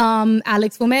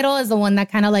 Alex Fumero is the one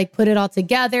that kind of like put it all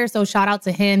together. So shout out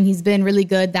to him. He's been really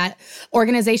good. That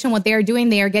organization, what they're doing,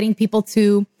 they are getting people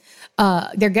to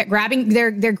they're grabbing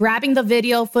the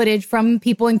video footage from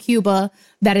people in Cuba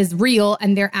that is real,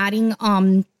 and they're adding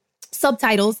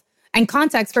subtitles and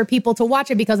context for people to watch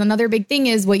it. Because another big thing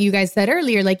is what you guys said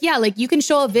earlier. Like, yeah, like you can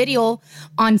show a video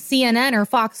on CNN or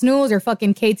Fox News or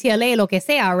fucking KTLA, lo que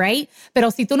sea, right? Pero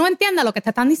si tú no entiendes lo que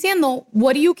te están diciendo,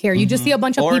 what do you care? You just see a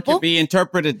bunch of people. Or it people. could be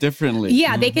interpreted differently.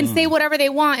 Yeah, they can say whatever they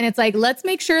want. And it's like, let's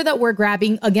make sure that we're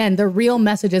grabbing, again, the real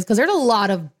messages. Because there's a lot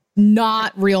of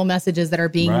not real messages that are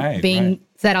being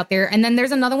said out there. And then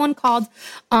there's another one called,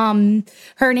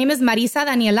 her name is Marisa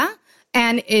Daniela.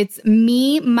 And it's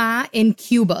Me Ma in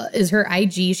Cuba is her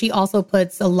IG. She also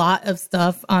puts a lot of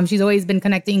stuff. She's always been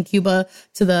connecting Cuba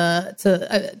to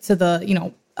the you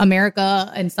know, America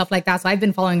and stuff like that. So I've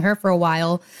been following her for a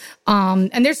while.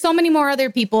 And there's so many more other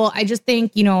people. I just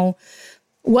think, you know,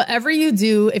 whatever you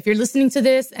do, if you're listening to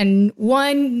this and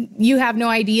one, you have no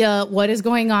idea what is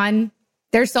going on.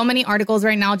 There's so many articles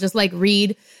right now. Just like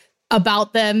read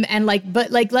about them and like,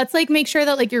 but like, let's like make sure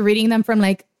that like you're reading them from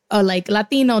like a like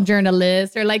Latino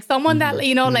journalist or like someone that,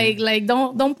 you know, like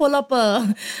don't pull up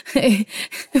a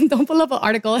don't pull up an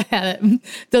article that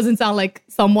doesn't sound like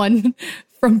someone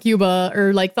from Cuba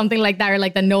or like something like that, or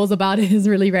like that knows about it is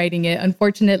really writing it.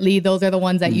 Unfortunately, those are the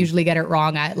ones that usually get it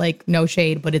wrong. At like, no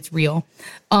shade, but it's real.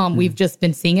 We've just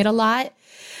been seeing it a lot.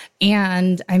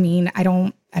 And I mean, I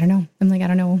don't know. I'm like, I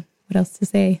don't know what else to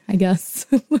say, I guess.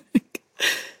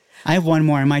 I have one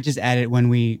more. I might just add it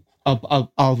when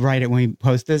I'll write it when we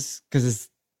post this, because it's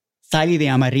Sally de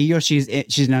Amarillo. She's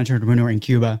an entrepreneur in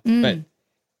Cuba, but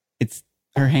it's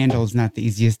her handle is not the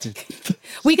easiest to.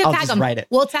 We can tag them. Write it.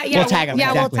 We'll tag. Yeah, we'll tag them. Yeah,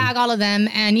 exactly. We'll tag all of them,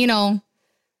 and you know.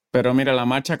 Pero mira, la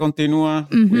marcha continúa.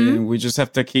 We just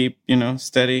have to keep, you know,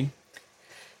 steady,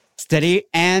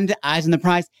 and eyes on the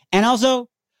prize, and also.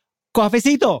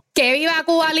 Cafecito. Que viva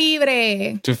Cuba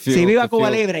Libre. Sí, viva Cuba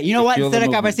Libre. You know what? Instead of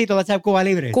cafecito, let's have Cuba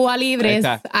Libre. Cuba Libre.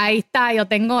 Ahí está. Yo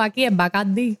tengo aquí el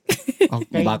Bacardi.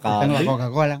 Okay. Bacardi. Tengo la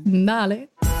Coca-Cola. Dale.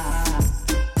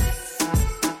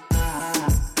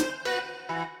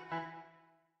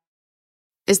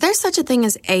 Is there such a thing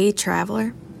as a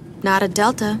traveler? Not at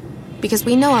Delta. Because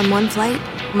we know on one flight,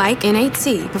 Mike in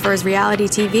 8C prefers reality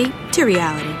TV to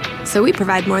reality. So we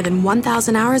provide more than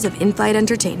 1,000 hours of in-flight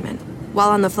entertainment.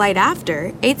 While on the flight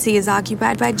after, 8C is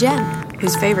occupied by Jen,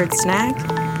 whose favorite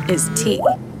snack is tea.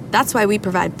 That's why we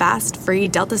provide fast, free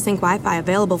Delta Sync Wi-Fi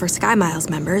available for SkyMiles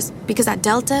members, because at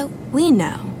Delta, we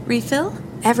know. Refill?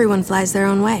 Everyone flies their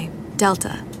own way.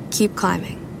 Delta. Keep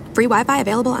climbing. Free Wi-Fi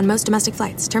available on most domestic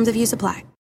flights. Terms of use apply.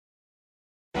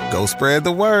 Go spread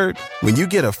the word. When you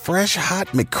get a fresh, hot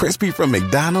McCrispy from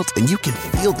McDonald's and you can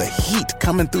feel the heat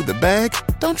coming through the bag,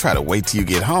 don't try to wait till you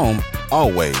get home.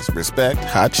 Always respect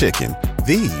hot chicken.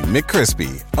 The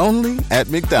McCrispy, only at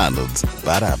McDonald's.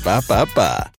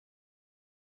 Ba-da-ba-ba-ba.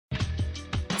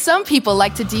 Some people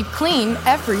like to deep clean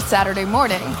every Saturday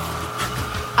morning.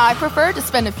 I prefer to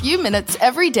spend a few minutes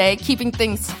every day keeping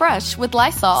things fresh with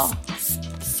Lysol.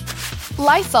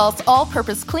 Lysol's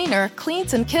all-purpose cleaner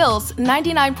cleans and kills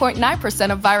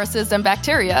 99.9% of viruses and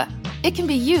bacteria. It can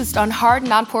be used on hard,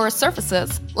 non-porous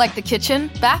surfaces, like the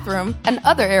kitchen, bathroom, and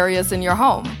other areas in your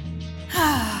home.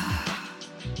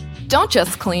 Don't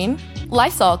just clean,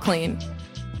 Lysol clean.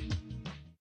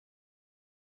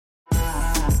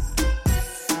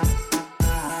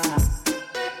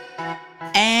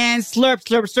 And slurp,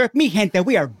 slurp, slurp. Mi gente,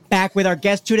 we are back with our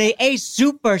guest today, a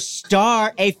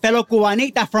superstar, a fellow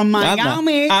Cubanita from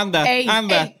Miami. Anda.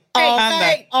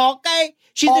 Okay.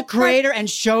 She's the creator and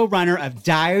showrunner of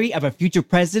Diary of a Future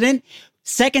President,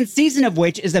 second season of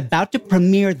which is about to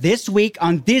premiere this week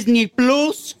on Disney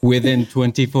Plus. Within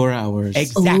 24 hours.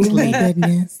 Exactly. Oh my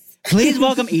goodness. Please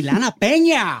welcome Ilana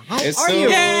Peña. How are you?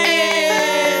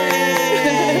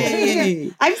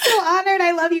 I'm so honored.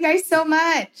 I love you guys so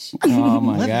much. Oh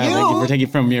my God. Thank you for taking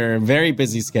from your very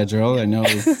busy schedule. I know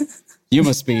you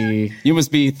must be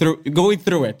going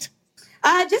through it.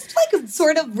 Just like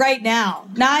sort of right now.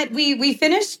 We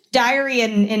finished Diary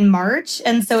in March,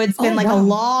 and so it's been a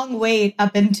long wait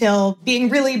up until being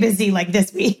really busy like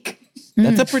this week.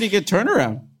 That's a pretty good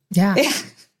turnaround. Yeah.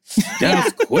 That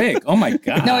was quick. Oh my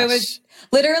gosh. No, it was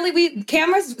literally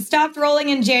cameras stopped rolling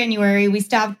in January. We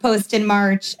stopped post in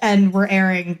March, and we're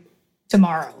airing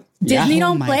tomorrow. Disney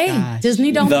don't play. Gosh.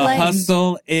 Disney don't play. The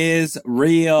hustle is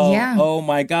real. Yeah. Oh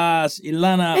my gosh.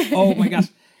 Ilana. Oh my gosh.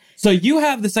 So you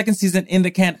have the second season in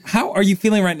the can. How are you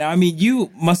feeling right now? I mean,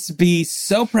 you must be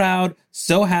so proud,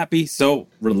 so happy, so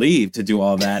relieved to do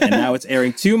all that. And now it's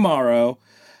airing tomorrow.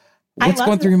 What's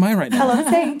going through your mind right now? I love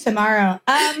saying tomorrow.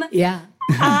 Yeah.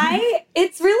 I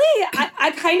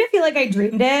kind of feel like I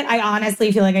dreamed it. I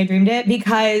honestly feel like I dreamed it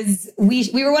because we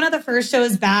were one of the first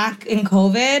shows back in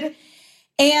COVID,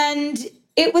 and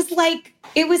it was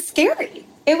scary.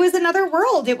 It was another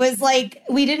world. It was like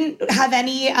we didn't have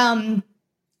any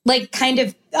like kind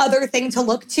of other thing to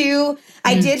look to.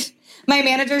 My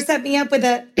manager set me up with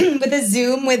a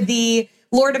Zoom with the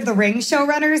Lord of the Rings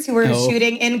showrunners who were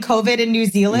shooting in COVID in New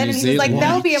Zealand. And he was like,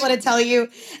 they'll be able to tell you.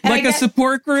 And like a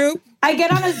support group? I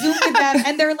get on a Zoom with them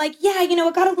and they're like, yeah, you know,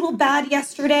 it got a little bad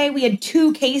yesterday. We had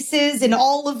 2 cases in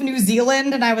all of New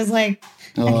Zealand. And I was like,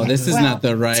 this is not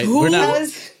the right. We're not.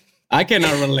 I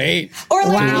cannot relate. Or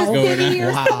like the city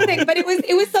or something. But it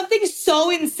was something so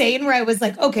insane where I was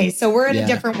like, okay, so we're in a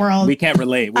different world. We can't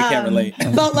relate.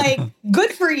 But like,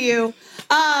 good for you.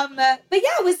 But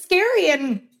yeah, it was scary.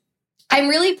 And I'm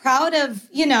really proud of,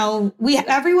 you know,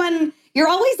 everyone, you're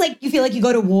always like, you feel like you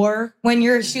go to war when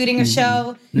you're shooting a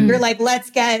show. You're like, let's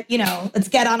get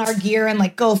on our gear and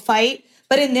like go fight.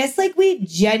 But in this, like, we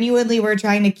genuinely were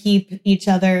trying to keep each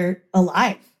other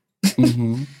alive.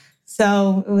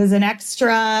 So it was an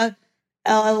extra,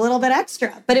 a little bit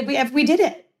extra, but we did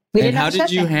it. We didn't. How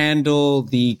did you handle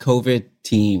the COVID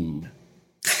team?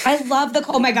 I love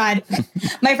oh my God.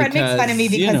 My friend makes fun of me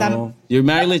because your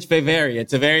mileage may vary.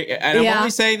 It's and I'm only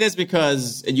saying this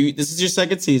because this is your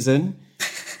second season.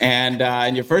 And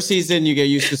in your first season, you get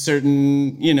used to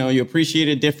certain, you appreciate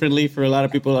it differently. For a lot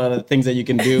of people, a lot of things that you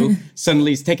can do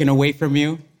suddenly is taken away from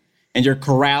you. And you're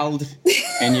corralled,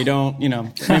 and you don't,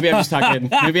 maybe I'm just talking.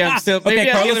 Maybe I'm still.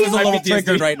 Maybe I'm a little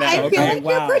triggered right now. I feel like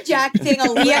you're projecting a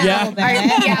little bit.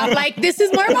 Yeah, like this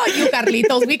is more about you,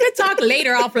 Carlitos. We could talk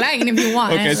later offline if you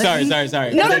want. Okay, sorry. No.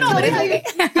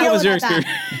 How was your experience?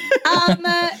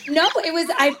 No, it was.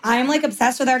 I'm like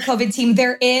obsessed with our COVID team.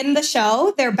 They're in the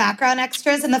show. They're background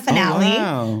extras in the finale.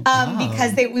 Oh, wow.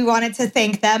 Because we wanted to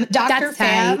thank them. Dr.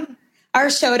 Pham. Our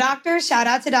show doctor, shout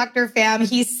out to Dr. Pham.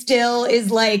 He still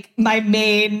is like my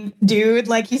main dude.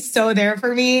 Like he's so there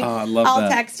for me. Oh, I love that. I'll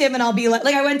text him and I'll be like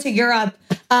I went to Europe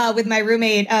with my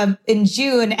roommate in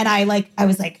June, and I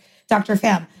was like, Dr.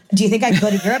 Pham, do you think I can go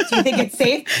to Europe? Do you think it's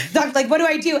safe? Doctor, like, what do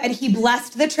I do? And he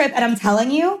blessed the trip. And I'm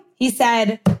telling you, he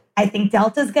said, I think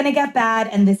Delta's going to get bad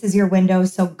and this is your window.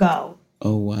 So go.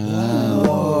 Oh, wow.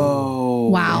 Whoa.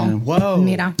 Wow. Yeah. Whoa.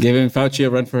 Mira. Giving Fauci a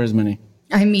run for his money.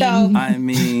 I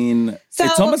mean,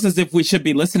 it's almost as if we should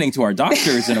be listening to our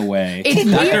doctors in a way.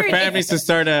 Dr. Pham needs to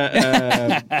start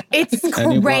it's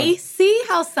crazy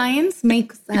how science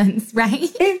makes sense, right?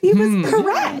 He was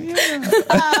correct.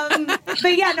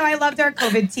 But yeah, no, I loved our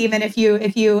COVID team. And if you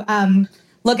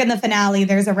look in the finale,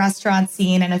 there's a restaurant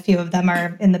scene and a few of them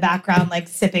are in the background, like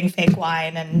sipping fake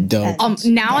wine and dope.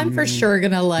 Now I'm for sure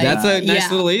gonna like. That's a nice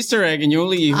little Easter egg, and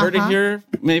you heard it here.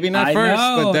 Maybe not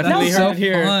but definitely heard it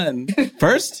here. Fun.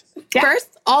 First? Yeah.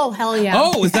 First? Oh, hell yeah.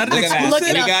 Oh, is that an exclusive? Look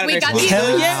it up. We got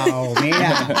hell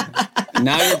yeah.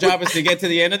 Now your job is to get to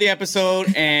the end of the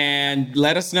episode and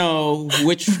let us know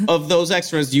which of those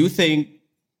extras you think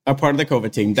are part of the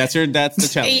COVID team. That's the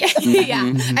challenge. Yeah.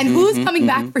 And who's coming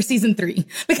back for season 3?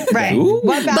 Right.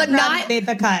 But not made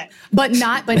the cut. But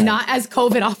not as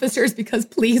COVID officers, because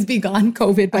please be gone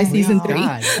COVID by season 3.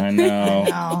 I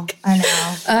know.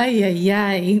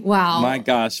 Ay. Wow. My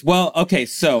gosh. Well, okay.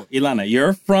 So Ilana,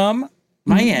 you're from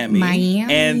Miami.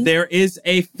 And there is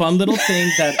a fun little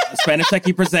thing that Spanish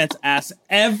Techie Presents asks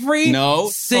every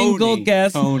single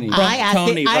guest. Tony.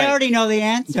 I already know the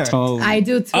answer. Tony. I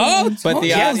do too. Oh, but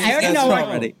the I already know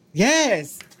already.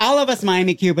 Yes. All of us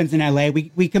Miami Cubans in LA,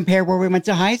 we compare where we went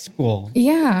to high school.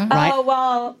 Yeah. Right? Oh,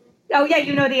 well. Oh yeah,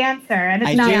 you know the answer, and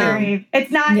it's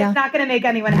It's not going to make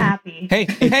anyone happy. Hey!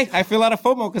 I feel out of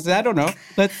FOMO because I don't know.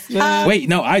 Let's wait.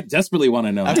 No, I desperately want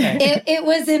to know. Okay. It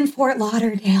was in Fort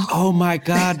Lauderdale. Oh my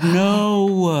God,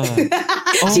 no!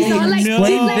 She's all like,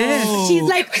 this. She's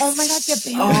like, oh my God, you're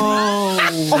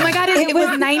oh my God, it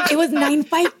was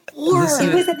 954.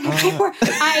 It was a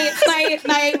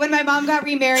 954. When my mom got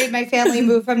remarried, my family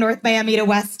moved from North Miami to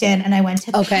Weston, and I went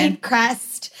to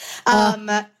Pinecrest.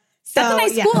 That's a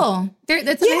nice school.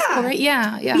 That's a nice school, right?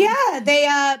 Yeah.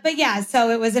 Yeah, so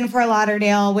it was in Fort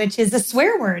Lauderdale, which is a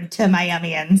swear word to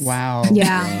Miamians. Wow.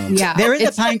 Yeah. There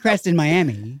is a Pinecrest in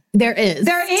Miami. There is.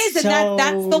 And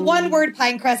that's the one word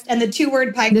Pinecrest, and the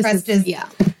 2-word Pinecrest is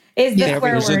the swear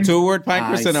word. There's a 2-word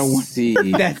Pinecrest and a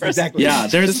 1. That's exactly. Yeah,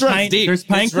 there's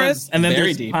Pinecrest and then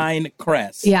there's deep.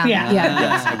 Pinecrest. Yeah.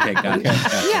 Yes, okay, got it.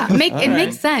 Yeah, it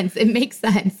makes sense. It makes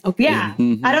sense. Okay. Yeah,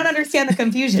 I don't understand the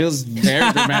confusion. Feels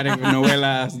very dramatic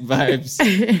novela vibes.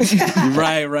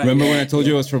 Right. Remember when I told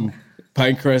you I was from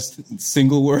Pinecrest,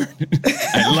 single word?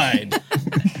 I lied.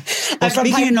 Well,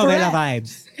 speaking of novela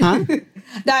vibes, huh?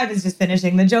 No, I was just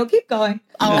finishing the joke. Keep going.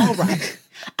 All right.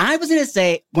 I was going to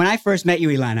say, when I first met you,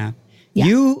 Ilana,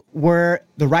 you were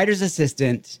the writer's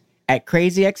assistant at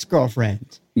Crazy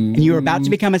Ex-Girlfriend, and you were about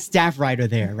to become a staff writer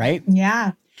there, right?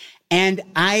 Yeah. And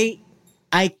I'm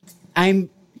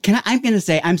I'm going to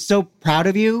say I'm so proud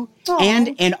of you and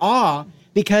in awe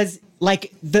because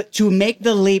like to make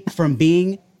the leap from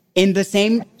being in the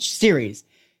same series,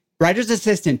 writer's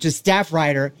assistant to staff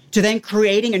writer to then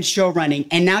creating and show running.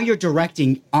 And now you're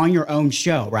directing on your own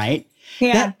show, right?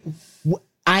 Yeah.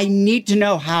 I need to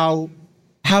know how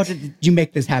did you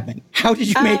make this happen? How did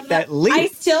you make that leap? I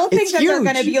still think it's that huge. they're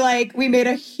going to be like, we made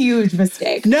a huge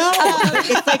mistake. No,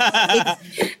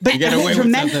 but it's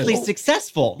tremendously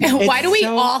successful. Why do we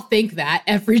all think that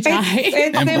every time?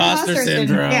 It's Imposter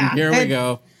syndrome. Yeah. Here we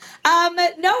go.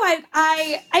 No,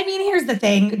 I mean, here's the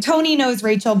thing. Tony knows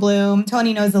Rachel Bloom.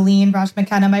 Tony knows Aline Brosh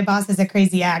McKenna. My boss is a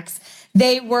Crazy Ex.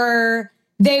 They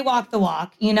walk the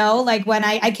walk, you know, like when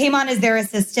I came on as their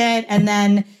assistant and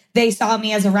then they saw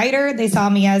me as a writer, they saw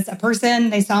me as a person,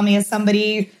 they saw me as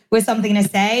somebody with something to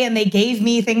say, and they gave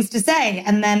me things to say.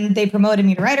 And then they promoted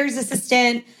me to writer's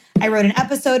assistant. I wrote an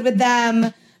episode with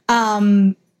them.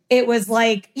 It was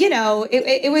like, you know,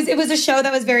 it was a show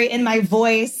that was very in my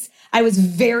voice. I was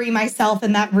very myself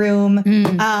in that room.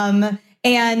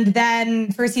 And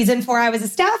then for season 4, I was a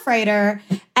staff writer.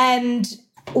 And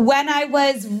when I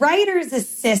was writer's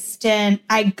assistant,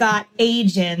 I got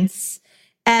agents.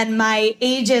 And my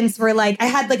agents were like, I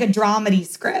had like a dramedy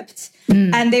script.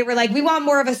 And they were like, we want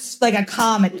more of a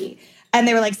comedy. And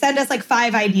they were like, send us like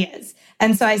 5 ideas.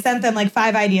 And so I sent them like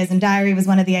 5 ideas and Diary was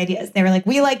one of the ideas. They were like,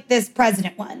 we like this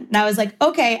president one. And I was like,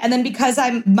 okay. And then because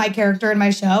I'm my character in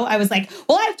my show, I was like,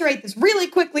 well, I have to write this really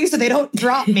quickly so they don't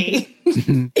drop me.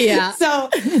 Yeah. So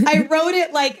I wrote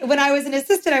it like when I was an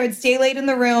assistant, I would stay late in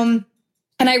the room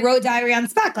and I wrote Diary on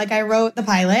spec. Like I wrote the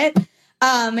pilot.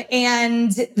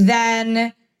 And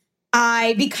then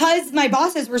because my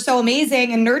bosses were so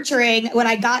amazing and nurturing, when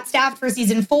I got staffed for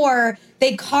season 4,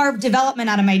 they carved development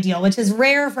out of my deal, which is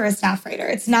rare for a staff writer.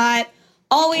 It's not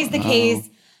always the case,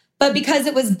 but because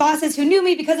it was bosses who knew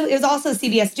me, because it was also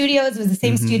CBS Studios, it was the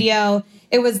same studio.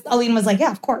 Aline was like,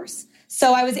 yeah, of course.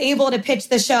 So I was able to pitch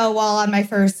the show while on my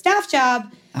first staff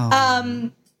job.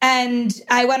 And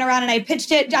I went around and I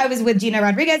pitched it. I was with Gina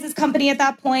Rodriguez's company at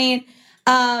that point.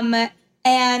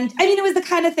 And I mean, it was the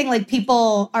kind of thing like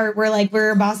people were like, were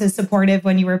your bosses supportive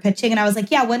when you were pitching? And I was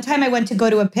like, yeah, one time I went to go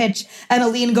to a pitch and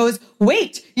Aline goes,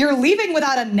 wait, you're leaving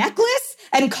without a necklace?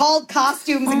 And called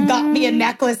costumes and got me a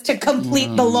necklace to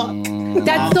complete the look.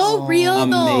 That's so real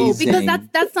though, because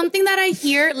that's something that I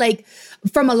hear like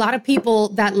from a lot of people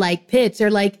that like pitch. They're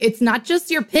like, it's not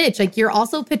just your pitch, like you're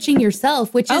also pitching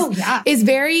yourself, which is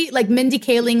very like Mindy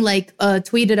Kaling like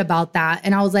tweeted about that.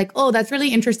 And I was like, oh, that's really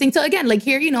interesting. So again, like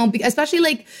here, you know, especially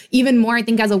like even more, I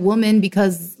think as a woman,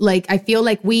 because like I feel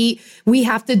like we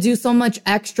have to do so much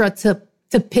extra to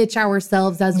pitch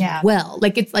ourselves as well.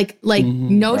 Like it's like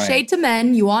no shade to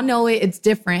men. You all know it. It's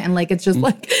different. And like, it's just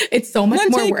like, it's so much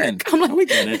more work. I'm like, we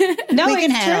get it. No, we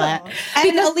can it's handle true. that.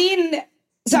 And Aline...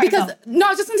 Sorry, I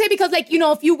was just gonna say, because like, you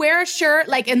know, if you wear a shirt,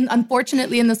 like, and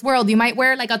unfortunately in this world, you might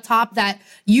wear like a top that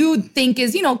you think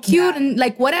is, you know, cute and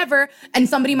like whatever. And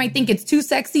somebody might think it's too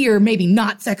sexy or maybe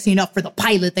not sexy enough for the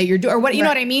pilot that you're doing or what, you know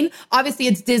what I mean? Obviously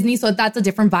it's Disney. So that's a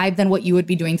different vibe than what you would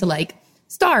be doing to like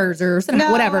Stars or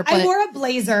something, whatever. But I wore a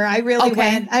blazer. I really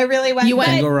went. You went.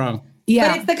 Can't go wrong. Yeah.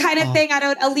 But it's the kind of thing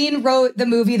Aline wrote the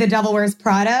movie The Devil Wears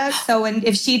Prada. So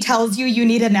if she tells you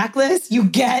need a necklace, you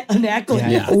get a necklace.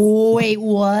 Yeah. Wait,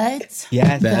 what?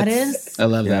 Yes. That is. I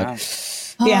love that.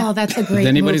 Oh, that's a great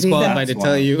Anybody's movie. qualified to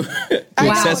tell you to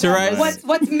accessorize.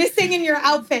 What's missing in your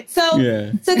outfit? So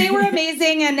they were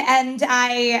amazing, and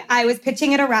I was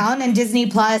pitching it around. And Disney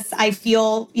Plus, I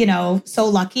feel so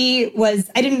lucky.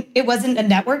 It wasn't a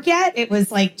network yet. It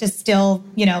was like just still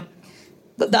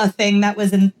the thing that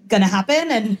wasn't going to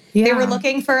happen, and they were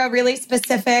looking for a really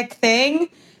specific thing,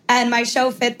 and my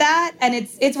show fit that. And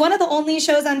it's one of the only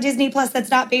shows on Disney Plus that's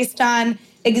not based on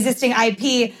existing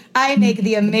IP. I make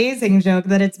the amazing joke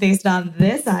that it's based on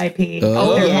this IP.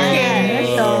 Oh,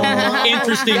 So,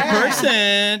 interesting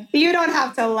person. You don't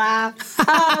have to laugh.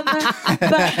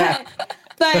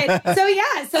 But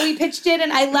so we pitched it,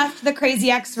 and I left the Crazy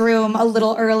Ex room a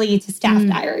little early to staff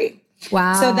Diary.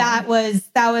 Wow. So that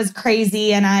was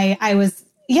crazy. And I was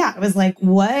like,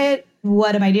 what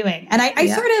am I doing? And I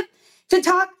sort of,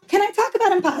 can I talk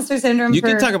about imposter syndrome? You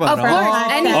can talk about it.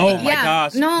 Oh my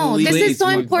gosh. No, Please, this is so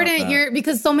important.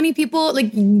 Because so many people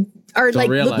are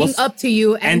looking up to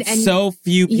you. And so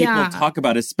few people talk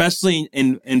about it, especially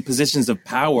in positions of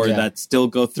power that still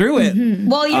go through it. Mm-hmm.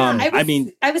 Well,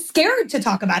 I was scared to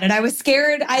talk about it. I was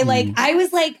scared. I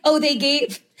was like, oh, they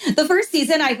gave... The first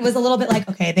season, I was a little bit like,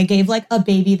 okay, they gave like a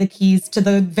baby the keys to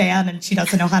the van and she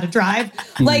doesn't know how to drive.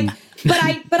 Like,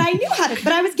 I knew how to,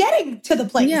 but I was getting to the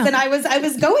place and I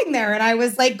was going there and I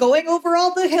was like going over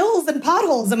all the hills and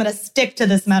potholes. I'm going to stick to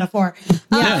this metaphor.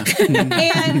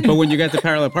 But when you get to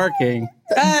parallel parking,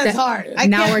 it's hard.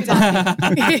 Now we're talking.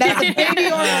 That's a baby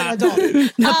or an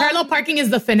adult. No, parallel parking is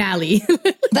the finale.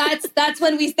 that's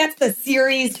the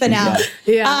series finale.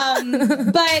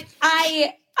 But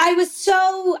I was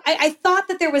so, I thought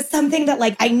that there was something that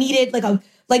like I needed,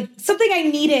 something I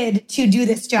needed to do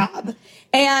this job.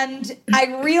 And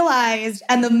I realized,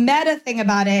 and the meta thing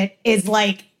about it is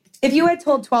like, if you had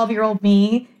told 12-year-old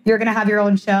me you're going to have your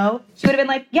own show, she would have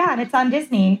been like, yeah, and it's on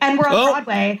Disney and we're on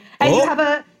Broadway. And you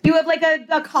have like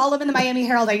a column in the Miami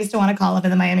Herald. I used to want a column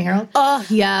in the Miami Herald. Oh,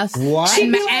 yes. What?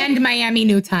 And Miami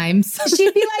New Times.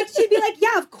 She'd be like,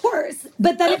 yeah, of course.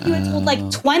 But then if you had told like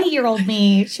 20-year-old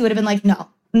me, she would have been like,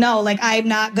 no, like I'm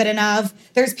not good enough.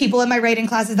 There's people in my writing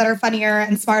classes that are funnier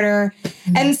and smarter.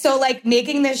 And so like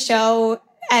making this show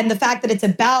and the fact that it's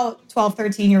about 12,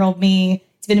 13-year-old me,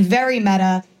 it's been very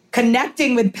meta,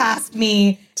 connecting with past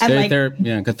me. It's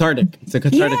and cathartic. It's a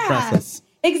cathartic process.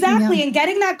 Exactly. Yeah. And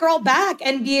getting that girl back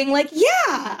and being like, yeah,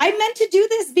 I meant to do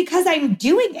this because I'm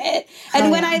doing it. And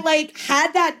when I like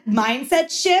had that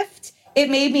mindset shift, it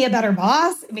made me a better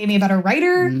boss. It made me a better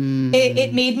writer.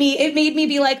 It made me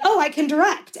be like, oh, I can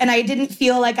direct. And I didn't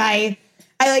feel like I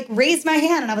like raised my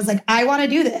hand and I was like, I want to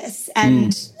do this.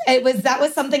 And that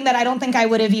was something that I don't think I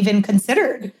would have even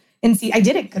considered. I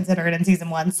didn't consider it in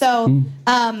season 1. So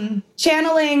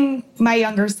channeling my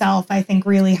younger self, I think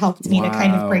really helped me to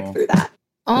kind of break through that.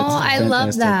 Oh, I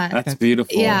love that. That's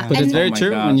beautiful. Yeah. But it's very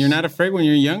true. When you're not afraid when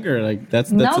you're younger, like that's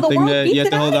the thing that you have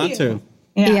to hold on to.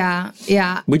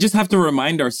 Yeah. We just have to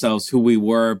remind ourselves who we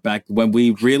were back when we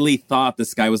really thought the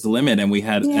sky was the limit and we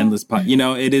had endless,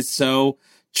 it is so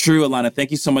true, Alana.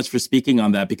 Thank you so much for speaking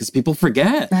on that because people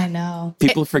forget. I know.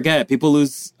 People forget. People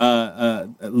lose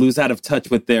out of touch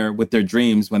with their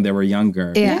dreams when they were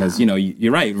younger because,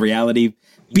 you're right. Reality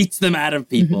beats them out of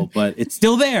people, but it's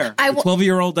still there. The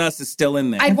 12-year-old us is still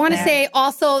in there. I want to say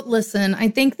also, listen, I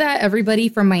think that everybody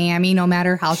from Miami, no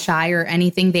matter how shy or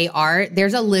anything they are,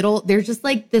 there's just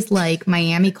like this like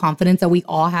Miami confidence that we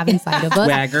all have inside of us.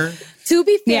 Swagger. To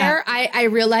be fair, I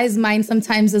realize mine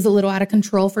sometimes is a little out of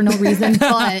control for no reason,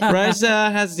 but Raj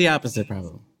has the opposite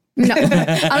problem. No, I'm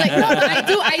like,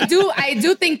 no, I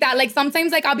do think that like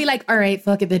sometimes like I'll be like, all right,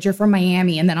 fuck it, bitch, you're from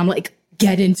Miami, and then I'm like,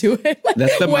 get into it. Like,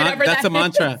 that's a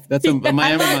mantra. That's a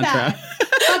Miami mantra.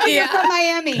 You're from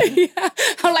Miami.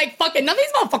 I'm like, fuck it. None of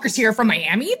these motherfuckers here are from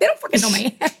Miami. They don't fucking know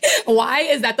Miami. Why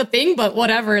is that the thing? But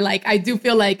whatever. Like, I do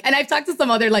feel like, and I've talked to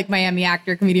some other like Miami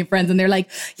actor, comedian friends, and they're like,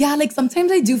 yeah, like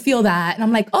sometimes I do feel that. And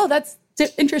I'm like, oh, that's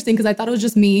interesting because I thought it was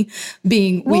just me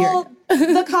being weird.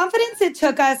 The confidence it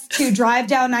took us to drive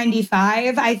down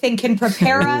 95, I think, can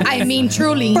prepare us. I mean,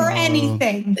 truly. For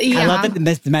anything. I love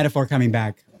that the metaphor coming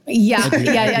back. Yeah.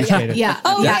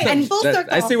 Oh, yeah. And full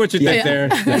circle. I see what you did there.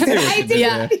 I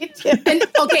did. And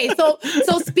okay, so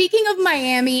speaking of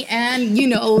Miami and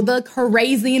the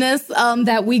craziness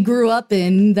that we grew up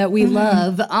in, that we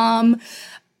love,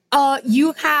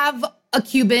 you have a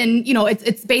Cuban,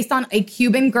 it's based on a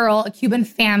Cuban girl, a Cuban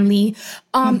family.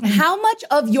 How much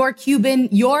of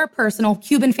your personal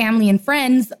Cuban family and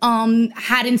friends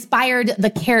had inspired the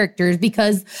characters?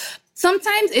 Because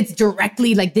sometimes it's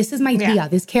directly like, this is my tia.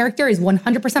 This character is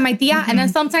 100% my tia. And then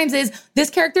sometimes this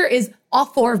character is all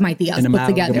 4 of my tias put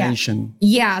together.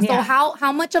 Yeah. So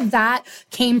how much of that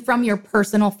came from your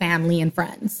personal family and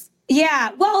friends? Yeah,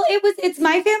 well, it's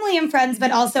my family and friends, but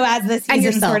also as the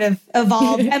season sort of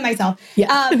evolved, and myself.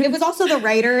 It was also the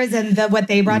writers and what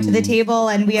they brought to the table,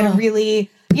 and we had a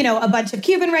really, a bunch of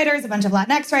Cuban writers, a bunch of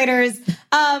Latinx writers.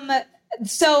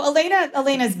 So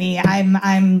Elena's me. I'm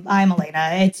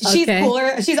Elena. She's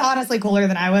cooler. She's honestly cooler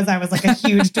than I was. I was like a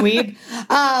huge dweeb.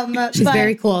 She's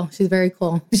very cool. She's very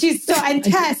cool. And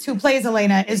Tess, who plays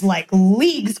Elena, is like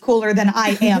leagues cooler than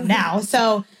I am now.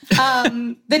 So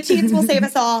the teens will save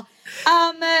us all.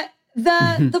 My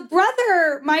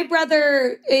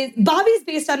brother is Bobby's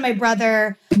based on my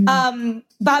brother.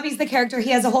 Bobby's the character. He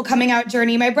has a whole coming out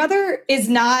journey. My brother is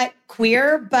not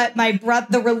queer, but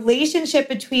the relationship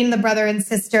between the brother and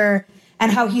sister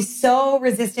and how he's so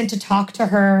resistant to talk to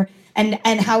her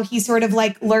and how he sort of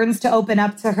like learns to open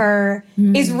up to her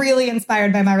is really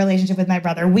inspired by my relationship with my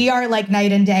brother. We are like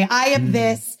night and day. I am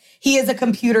this. He is a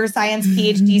computer science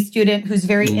PhD student who's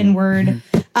very inward.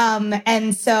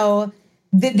 And so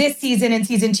this season and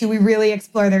season 2, we really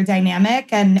explore their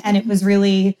dynamic. And it was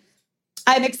really,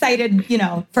 I'm excited,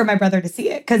 for my brother to see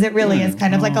it because it really is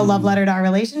kind of like a love letter to our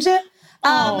relationship.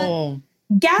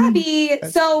 Gabby,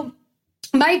 so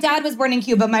my dad was born in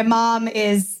Cuba. My mom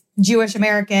is Jewish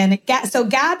American. So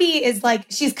Gabby is like,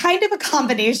 she's kind of a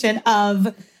combination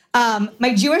of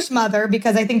my Jewish mother,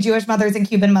 because I think Jewish mothers and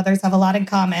Cuban mothers have a lot in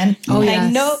common. Oh, yes. I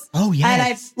know, oh, yes. And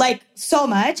I've like so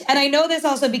much. And I know this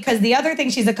also because the other thing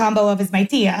she's a combo of is my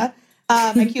tia,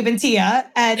 my Cuban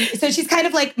tia. And so she's kind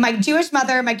of like my Jewish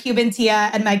mother, my Cuban tia,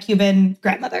 and my Cuban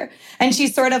grandmother. And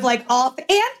she's sort of like all,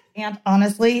 and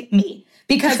honestly, me.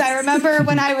 Because I remember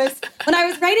when I was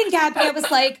writing Gabby, I was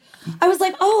like,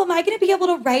 oh, am I going to be able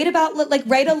to write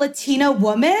a Latina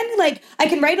woman? Like, I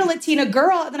can write a Latina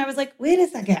girl. And then I was like, wait a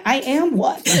second, I am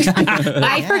one.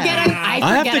 I forget I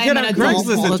have to get on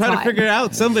Craigslist and try to figure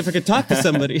out somebody if I could talk to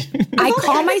somebody. I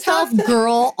call myself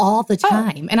girl all the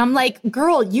time. And I'm like,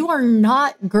 girl, you are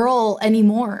not girl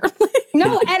anymore.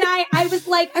 No, and I was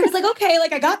like, okay,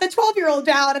 like I got the 12-year-old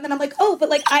down. And then I'm like, oh, but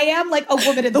like I am like a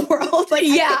woman in the world. Like,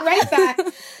 yeah, I can write that.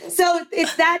 So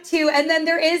it's that too. And then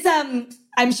there is,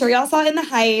 I'm sure y'all saw In the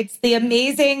Heights, the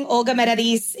amazing Olga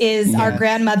Merediz is our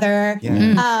grandmother.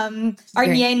 Yeah. Our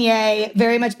Ñeñe,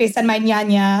 very much based on my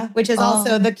Ñaña, which is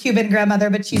also the Cuban grandmother,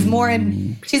 but she's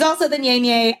she's also the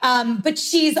Ñeñe. But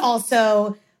she's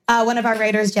also one of our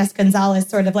writers, Jess Gonzalez,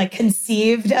 sort of like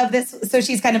conceived of this. So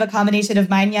she's kind of a combination of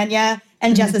my Ñaña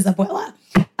and Jess's abuela.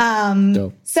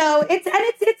 So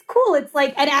it's cool. It's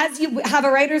like, and as you have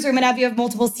a writer's room and as you have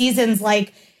multiple seasons,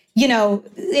 like, you know,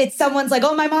 it's someone's like,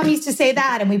 oh, my mom used to say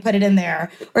that, and we put it in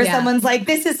there. Or someone's like,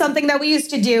 this is something that we used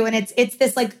to do. And it's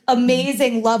this like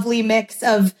amazing, lovely mix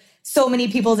of so many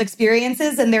people's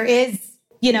experiences. And there is,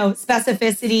 you know,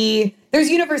 specificity. There's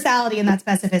universality in that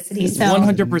specificity. So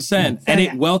 100%. And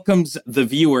it welcomes the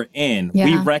viewer in. Yeah.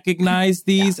 We recognize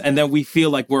these and then we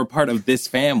feel like we're a part of this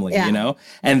family, you know?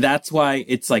 And that's why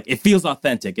it's like, it feels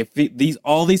authentic.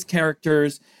 All these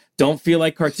characters don't feel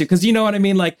like cartoon. Because you know what I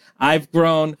mean? Like, I've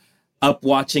grown up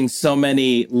watching so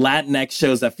many Latinx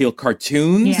shows that feel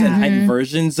cartoons and heightened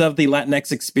versions of the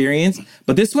Latinx experience.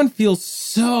 But this one feels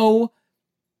so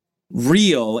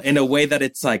real in a way that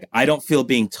it's like, I don't feel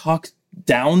being talked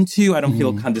down to. I don't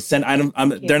feel condescending.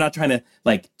 They're not trying to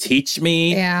like teach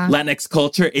me Latinx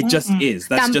culture. It just is.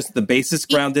 That's just the basis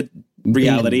grounded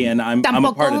reality, and I'm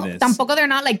a part of this. Tampoco they're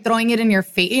not like throwing it in your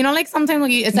face. You know, like sometimes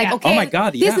it's like, okay, oh my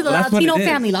God, this is a Latino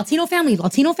family. Latino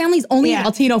families only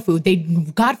Latino food. They,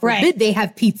 God forbid, they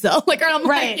have pizza. Like, I'm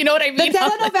like, you know what I mean? The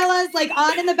telenovelas like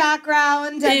on in the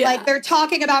background, and like they're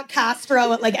talking about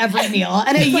Castro at like every meal,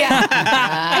 and it's like,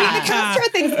 I mean, the Castro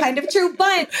thing's kind of true,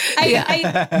 but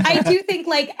I do think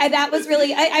like that was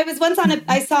really. I was once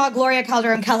I saw Gloria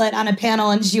Calderon-Kellett on a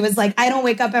panel, and she was like, I don't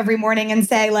wake up every morning and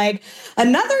say like,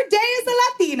 another day is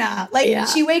a Latina. Like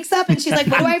she wakes up and she's like,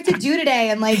 what do I have to do today?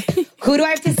 And like, who do I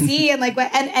have to see? And like,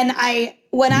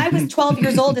 when I was 12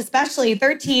 years old, especially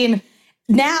 13,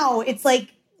 now it's like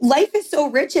life is so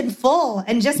rich and full.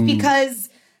 And just because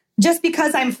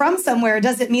I'm from somewhere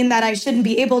doesn't mean that I shouldn't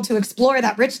be able to explore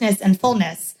that richness and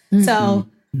fullness. So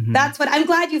that's what I'm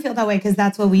glad you feel that way, because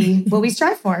that's what we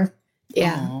strive for.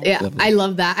 Yeah. Aww. Yeah. Definitely. I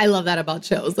love that. I love that about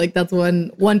shows. Like, that's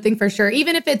one thing for sure.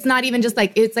 Even if it's not even just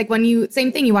like, it's like when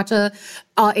same thing, you watch a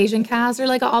Asian cast or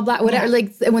like a all black, whatever,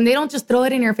 like when they don't just throw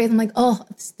it in your face, I'm like, oh,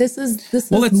 this is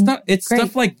well, it's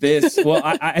stuff like this. Well,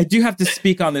 I do have to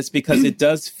speak on this because it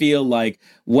does feel like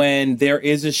when there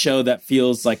is a show that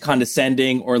feels like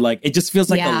condescending or like, it just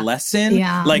feels like a lesson.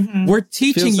 Yeah. Like we're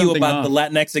teaching you about the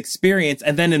Latinx experience.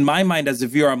 And then in my mind as a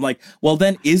viewer, I'm like, well,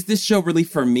 then is this show really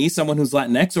for me, someone who's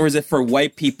Latinx, or is it for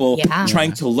white people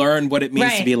trying to learn what it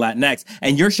means to be Latinx?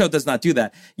 And your show does not do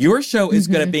that. Your show is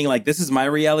good at being like, this is my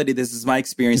reality, this is my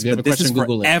experience, but this is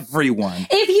for everyone.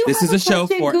 If you this is a show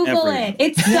for Google everyone.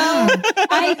 It. It's so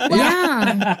I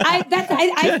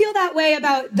feel that way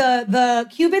about the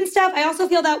Cuban stuff. I also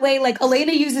feel that way, like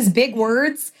Elena uses big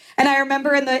words, and I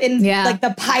remember in like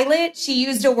the pilot, she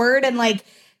used a word, and like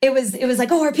it was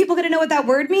like, oh, are people going to know what that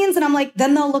word means? And I'm like,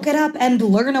 then they'll look it up and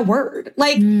learn a word.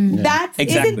 Like isn't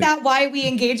that why we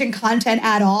engage in content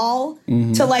at all?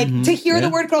 To like to hear the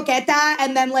word croqueta,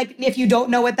 and then like if you don't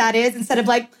know what that is, instead of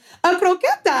like, a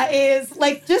croqueta is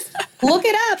like, just look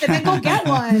it up and then go get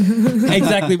one.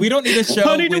 Exactly. We don't need a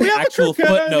show with actual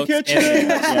footnotes.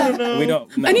 We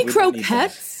don't. No, any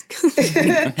croquettes?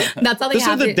 That's all they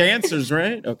have. Those are the dancers,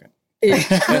 right? Okay.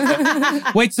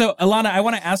 Wait, so Ilana, I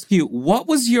want to ask you, what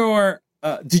was your,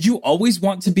 did you always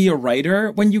want to be a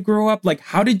writer when you grew up? Like,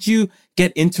 how did you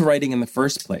get into writing in the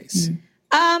first place?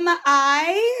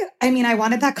 I mean, I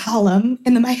wanted that column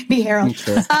in the Miami Herald.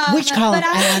 Sure. Which column?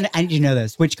 I didn't know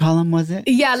this. Which column was it?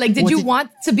 Yeah, like, did you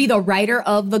want to be the writer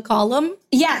of the column?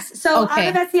 Yes. So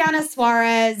Ana Veciana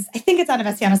Suarez, I think it's Ana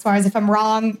Veciana Suarez. If I'm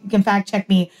wrong, you can fact check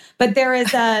me. But there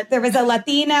was a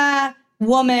Latina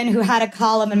woman who had a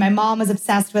column and my mom was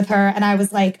obsessed with her. And I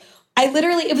was like,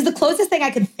 it was the closest thing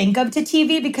I could think of to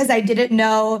TV because I didn't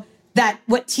know that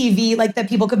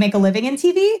people could make a living in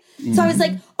TV. So I was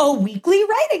like, a weekly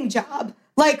writing job,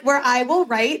 like where I will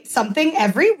write something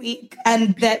every week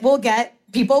and that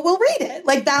people will read it.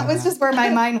 Like that was just where my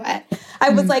mind went. I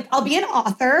was like, I'll be an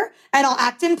author and I'll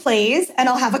act in plays and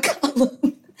I'll have a column.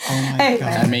 Oh my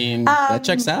God. I mean, that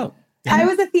checks out. I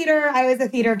was a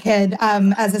theater kid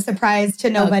as a surprise to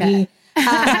nobody. Okay.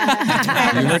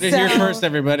 You heard it here first,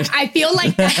 everybody. I feel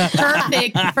like that's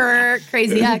perfect for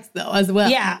Crazy Ex though as well.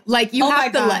 Yeah. Like you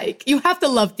have to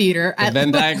love theater. The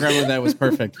Venn diagram of that was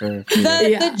perfect for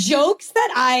the jokes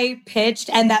that I pitched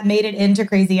and that made it into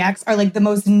Crazy Ex are like the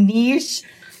most niche.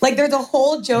 Like there's a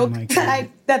whole joke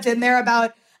that's in there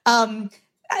about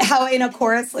how in a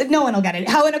chorus, no one will get it.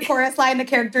 How in a chorus line, the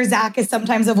character Zach is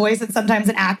sometimes a voice and sometimes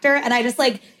an actor. And I just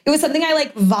it was something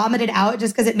I vomited out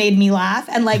just because it made me laugh.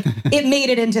 And it made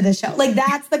it into the show. Like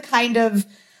that's the kind of,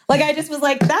 I just was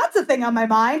like, that's a thing on my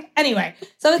mind. Anyway,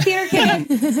 so I was a theater kid.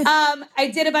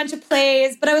 I did a bunch of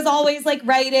plays, but I was always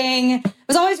writing. I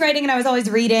was always writing and I was always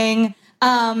reading.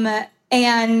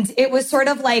 And it was sort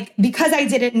of because I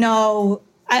didn't know,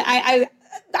 I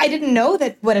didn't know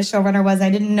what a showrunner was. I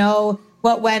didn't know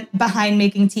what went behind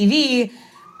making TV.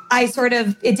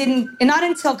 Not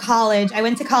until college. I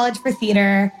went to college for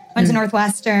theater, went to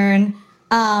Northwestern.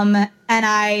 And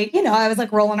I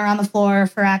was rolling around the floor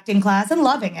for acting class and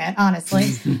loving it,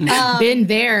 honestly. Been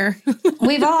there.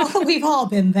 we've all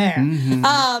been there. Mm-hmm.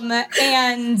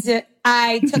 And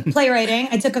I took playwriting.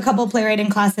 I took a couple of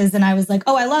playwriting classes and I was like,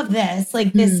 oh, I love this.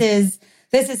 This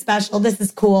is special. This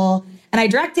is cool. And I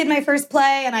directed my first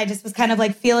play and I just was kind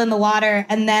of feeling the water.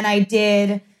 And then I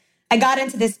got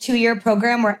into this 2-year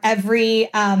program where every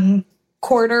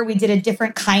quarter we did a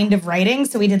different kind of writing.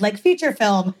 So we did feature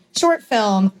film, short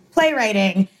film,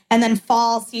 playwriting, and then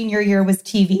fall senior year was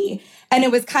TV. And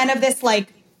it was kind of this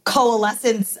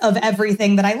coalescence of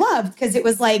everything that I loved because it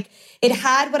was it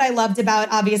had what I loved about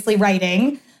obviously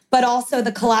writing, but also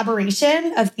the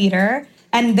collaboration of theater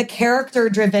and the character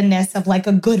drivenness of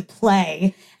a good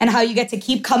play and how you get to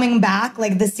keep coming back,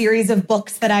 the series of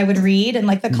books that I would read and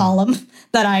the column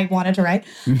that I wanted to write.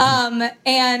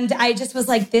 And I just was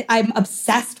I'm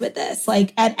obsessed with this.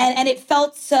 And it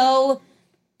felt so,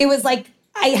 it was I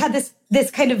had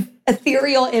this kind of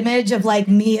ethereal image of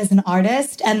me as an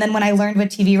artist. And then when I learned what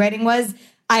TV writing was,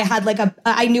 I had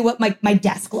I knew what my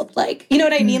desk looked like. You know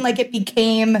what I mean? It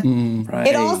became,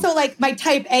 it also my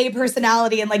type A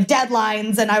personality and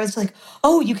deadlines. And I was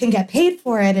oh, you can get paid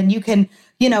for it. And you can,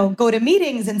 go to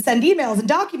meetings and send emails and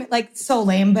document, so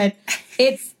lame, but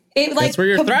that's where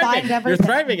you're thriving. You're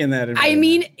thriving in that. I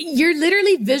mean, you're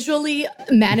literally visually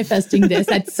manifesting this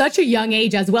at such a young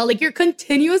age as well. You're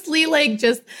continuously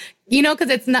just, because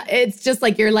it's just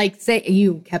you're say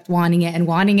you kept wanting it.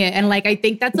 And I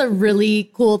think that's a really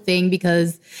cool thing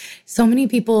because so many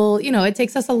people, it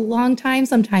takes us a long time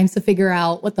sometimes to figure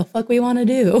out what the fuck we want to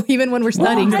do, even when we're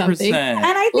studying 100%. something. And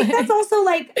I think that's also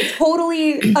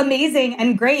totally amazing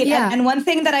and great. Yeah. And one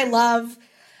thing that I love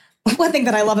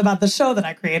about the show that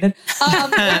I created.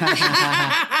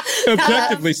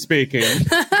 Objectively speaking.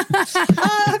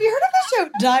 Have you heard of the show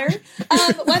Diary?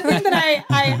 One thing that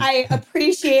I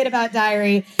appreciate about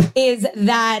Diary is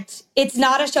that it's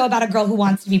not a show about a girl who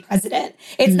wants to be president.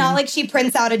 It's not she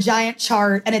prints out a giant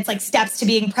chart and it's steps to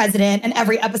being president and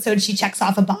every episode she checks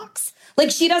off a box.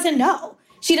 She doesn't know.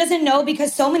 She doesn't know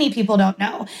because so many people don't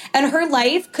know. And her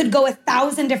life could go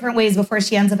 1,000 different ways before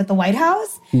she ends up at the White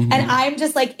House. And I'm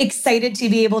just excited to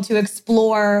be able to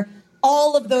explore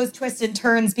all of those twists and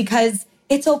turns because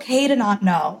it's okay to not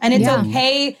know. And it's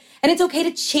okay. And it's okay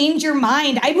to change your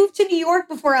mind. I moved to New York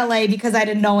before LA because I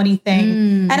didn't know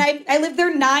anything. And I lived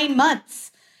there 9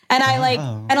 months. And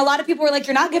and a lot of people were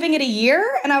you're not giving it a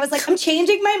year. And I was I'm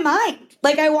changing my mind.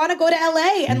 I want to go to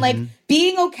LA and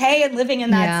being okay and living in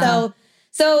that. Yeah.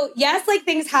 So yes,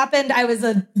 things happened. I was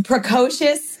a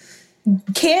precocious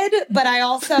kid, but I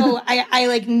also,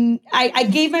 I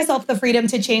gave myself the freedom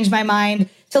to change my mind,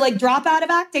 to drop out of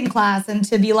acting class and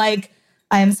to be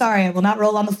I am sorry, I will not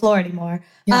roll on the floor anymore.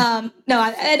 Yeah.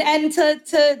 And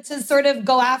to sort of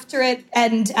go after it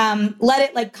and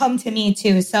let it come to me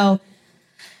too. So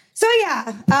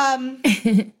yeah,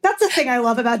 that's the thing I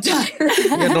love about Diary.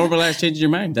 Yeah, normal ass changing your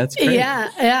mind. That's great.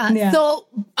 Yeah. So,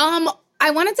 I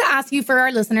wanted to ask you for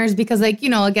our listeners, because like,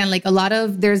 again, like a lot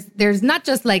of there's not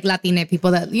just like Latina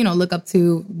people that, look up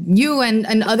to you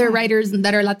and other writers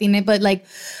that are Latina, but like,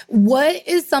 what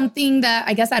is something that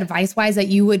I guess advice wise that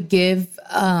you would give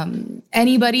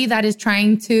anybody that is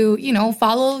trying to,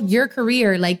 follow your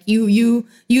career? Like you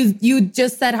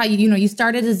just said how you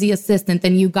started as the assistant,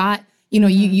 and you got,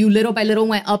 you little by little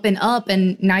went up and up,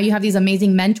 and now you have these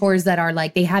amazing mentors that are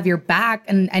like, they have your back,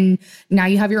 and now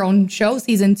you have your own show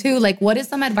season 2. Like, what is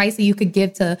some advice that you could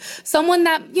give to someone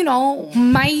that,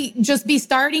 might just be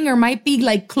starting or might be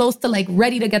like close to like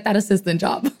ready to get that assistant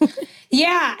job?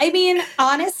 Yeah. I mean,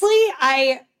 honestly,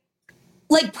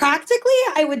 practically,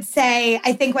 I would say,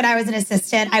 I think when I was an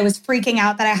assistant, I was freaking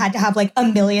out that I had to have like a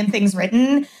million things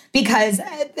written, because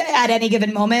at any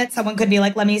given moment, someone could be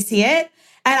like, let me see it.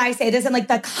 And I say this in like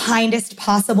the kindest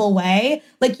possible way.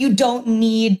 Like, you don't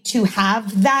need to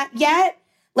have that yet.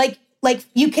 Like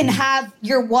you can have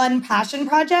your one passion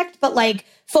project, but like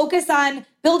focus on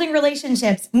building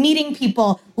relationships, meeting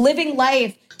people, living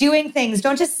life, doing things.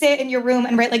 Don't just sit in your room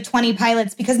and write like 20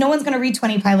 pilots, because no one's going to read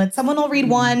 20 pilots. Someone will read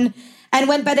one. And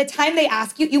by the time they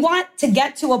ask you, you want to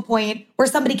get to a point where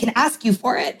somebody can ask you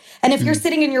for it. And if you're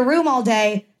sitting in your room all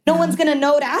day, no one's going to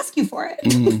know to ask you for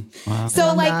it. Wow.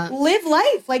 So like live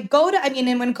life, like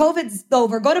and when COVID's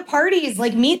over, go to parties,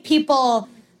 like meet people,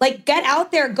 like get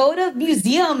out there, go to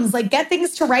museums, like get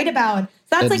things to write about.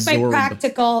 So that's like my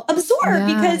practical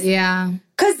because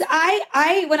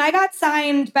I when I got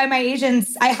signed by my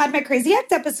agents, I had my Crazy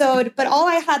Ex episode, but all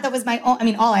I had that was my own. I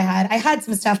mean, all I had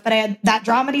some stuff, but I had that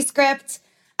dramedy script.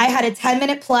 I had a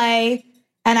 10-minute play,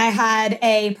 and I had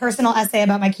a personal essay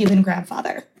about my Cuban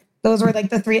grandfather. Those were like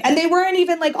the 3. And they weren't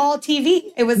even like all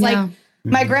TV. It was like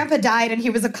my grandpa died, and he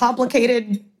was a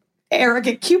complicated,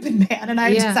 arrogant Cuban man. And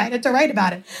I decided to write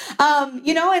about it.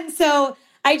 And so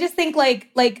I just think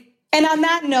like, and on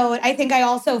that note, I think I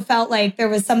also felt like there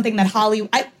was something that Hollywood,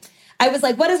 I was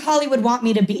like, what does Hollywood want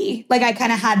me to be? Like, I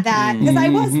kind of had that, because I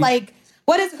was like,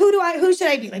 who should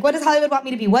I be? Like, what does Hollywood want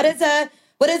me to be? What does a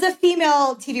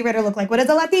female TV writer look like? What does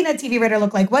a Latina TV writer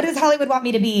look like? What does Hollywood want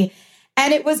me to be?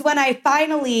 And it was when I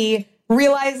finally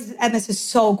realized, and this is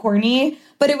so corny,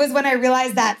 but it was when I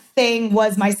realized that thing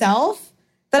was myself,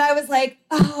 that I was like,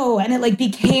 oh, and it like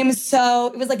became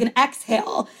it was like an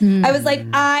exhale. I was like,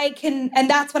 and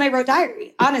that's when I wrote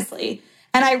Diary, honestly.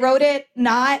 And I wrote it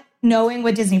not knowing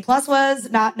what Disney Plus was,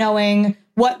 not knowing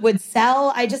what would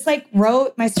sell. I just like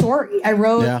wrote my story. I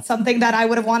wrote something that I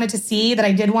would have wanted to see, that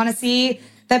I did want to see,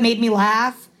 that made me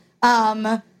laugh.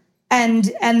 And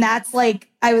that's like,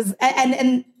 I was,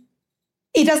 and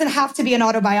it doesn't have to be an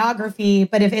autobiography,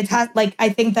 but if it has, like, I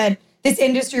think that this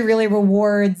industry really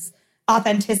rewards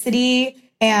authenticity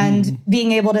and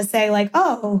being able to say like,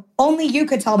 oh, only you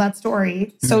could tell that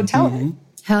story. So tell it.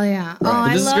 Hell yeah.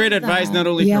 Right. This is great advice, not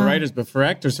only for writers, but for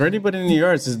actors, for anybody in the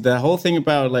arts. Is the whole thing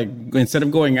about like, instead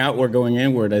of going outward, going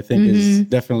inward, I think is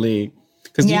definitely,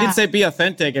 because you did say be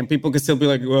authentic, and people could still be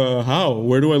like, how?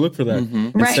 Where do I look for that?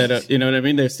 Instead of, you know what I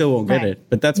mean? They still won't get it.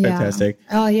 But that's fantastic.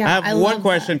 Oh, yeah. I have one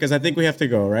question, because I think we have to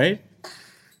go, right?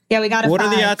 Yeah, we got to. What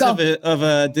are the odds of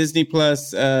a Disney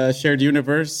Plus shared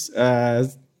universe?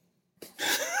 What?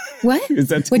 Is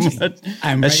that too much?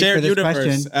 I'm ready shared for this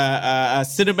universe,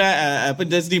 question. a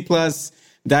Disney Plus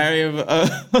Diary of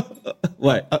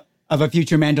what? Of a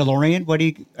future Mandalorian? What are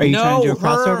you trying to do a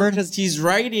crossover? Because he's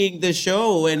writing the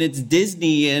show and it's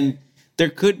Disney, and there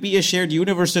could be a shared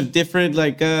universe of different,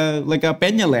 like a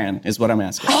Peña Land, is what I'm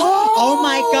asking. Oh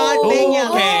my God, Peña.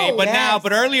 Okay,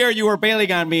 but earlier you were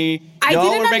bailing on me. I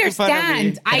didn't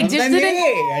understand. I just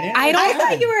didn't. I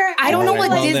don't know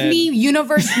what Disney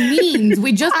universe means.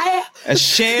 We just a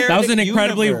shared. That was an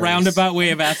incredibly universe. roundabout way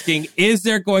of asking: is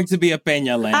there going to be a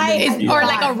Peña Land? or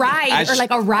like a ride,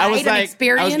 an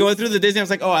experience? I was going through the Disney. I was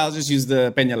like, oh, I'll just use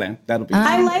the Peña Land. That'll be.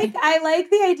 I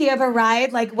like the idea of a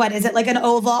ride. Like, what is it? Like an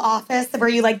Oval Office where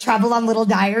you like travel on little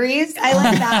diaries. I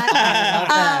like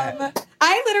that.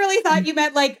 I literally thought you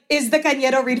meant like, is the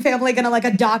Cañedo Reed family gonna like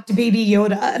adopt baby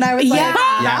Yoda? And I was like,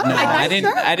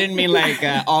 no, I didn't mean like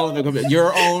all of it.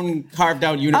 Your own carved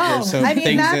out universe. I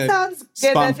mean, that sounds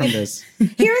good. Spawn from this.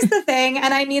 Here's the thing,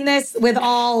 and I mean this with to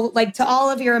all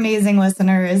of your amazing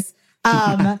listeners.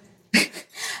 I'm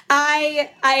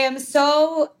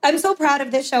so proud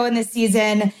of this show and this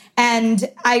season, and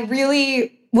I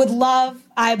really would love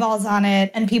eyeballs on it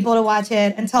and people to watch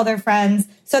it and tell their friends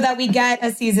so that we get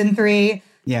a season 3.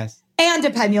 Yes. And a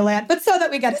Peña Land, but so that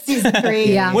we get a season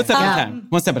 3. One step at a time.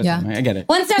 One step at a time. I get it.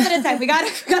 One step at a time. We gotta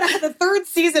have the 3rd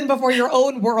season before your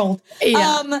own world.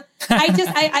 Yeah.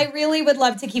 I really would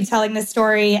love to keep telling this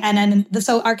story, and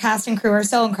so our cast and crew are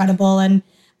so incredible, and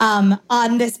on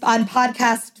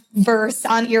podcast verse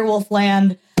on Earwolf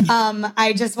Land.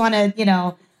 I just want to,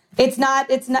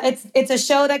 it's a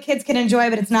show that kids can enjoy,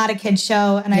 but it's not a kid's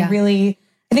show. And I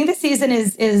think the season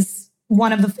is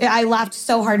one of I laughed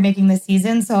so hard making this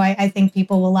season. So I think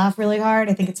people will laugh really hard.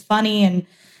 I think it's funny, and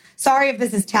sorry if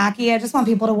this is tacky. I just want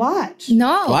people to watch.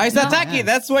 No. Why is that tacky?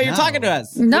 That's why you're talking to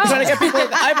us. No. You're trying to get people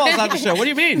with eyeballs on the show. What do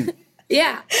you mean?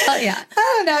 Yeah. Oh, yeah.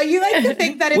 I don't know. You like to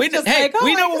think that it's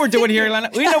we know what we're doing here, Lana.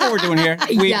 We know what we're doing here.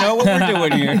 We know what we're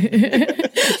doing here.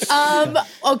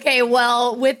 Okay,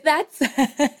 well, with that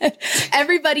said,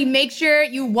 everybody make sure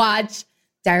you watch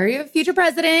Diary of a Future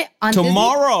President on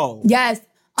tomorrow. Disney. Yes.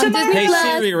 On Disney Hey Plus.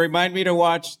 Siri, remind me to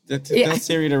watch. Tell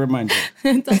Siri to remind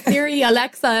you. Tell Siri,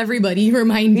 Alexa, everybody,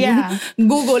 remind me. Yeah.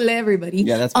 Google everybody.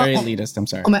 Yeah, that's very elitist. I'm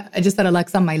sorry. I just said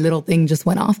Alexa, my little thing just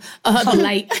went off. The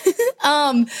light.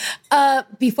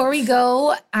 Before we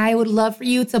go, I would love for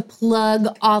you to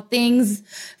plug all things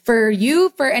for you,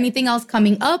 for anything else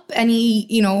coming up,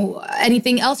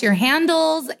 anything else, your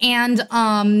handles, and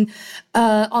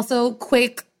also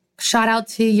quick shout out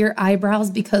to your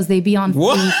eyebrows because they be on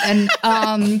fleek. And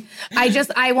I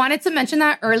wanted to mention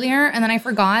that earlier and then I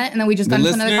forgot, and then we just got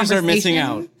into another conversation. The listeners are missing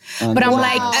out. But I'm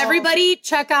like, everybody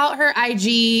check out her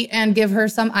IG and give her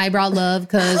some eyebrow love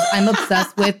because I'm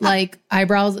obsessed with like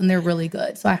eyebrows and they're really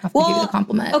good. So I have to give you the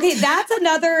compliment. Okay, that's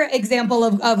another example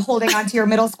of holding on to your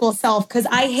middle school self, because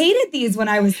I hated these when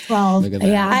I was 12. Look at that.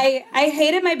 Yeah. I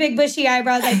hated my big bushy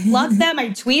eyebrows. I plucked them, I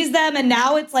tweezed them, and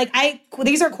now it's like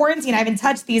these are quarantine. I haven't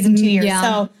touched these in 2 years. Yeah,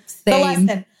 so same. the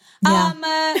lesson. Yeah.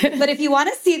 But if you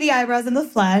want to see the eyebrows in the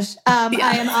flesh,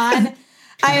 God,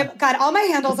 all my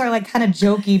handles are like kind of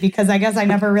jokey because I guess I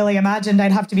never really imagined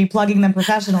I'd have to be plugging them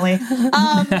professionally.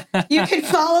 You can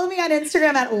follow me on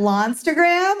Instagram at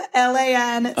Lonstagram,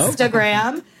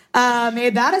 L-A-N-Stagram.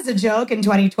 Made that as a joke in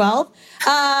 2012.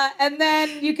 And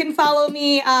then you can follow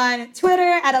me on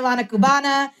Twitter at Alana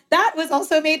Cubana. That was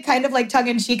also made kind of like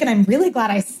tongue-in-cheek, and I'm really glad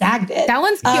I snagged it. That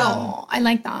one's cute. I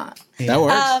like that. That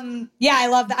works. Yeah, I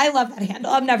love that. I love that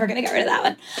handle. I'm never going to get rid of that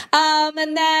one.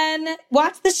 And then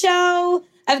watch the show.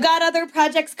 I've got other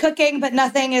projects cooking, but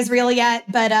nothing is real yet.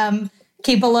 But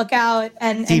keep a lookout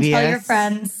and tell your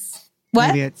friends. What?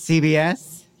 Maybe at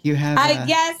CBS? You have...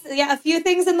 a few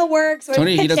things in the works.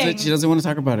 Tony, she doesn't want to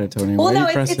talk about it, Tony. Well, no,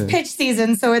 it's pitch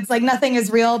season, so it's like nothing is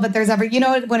real, but there's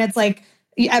when it's like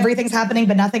everything's happening,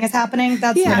 but nothing is happening.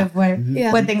 That's sort of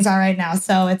what things are right now.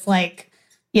 So it's like,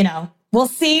 we'll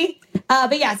see.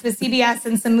 But yes, with CBS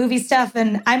and some movie stuff.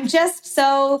 And I'm just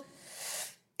so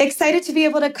excited to be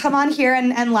able to come on here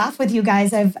and laugh with you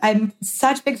guys. I'm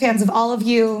such big fans of all of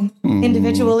you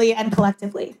individually and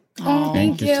collectively. Oh,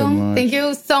 thank you. Thank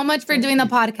you so much for doing the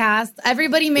podcast.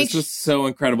 Everybody This was so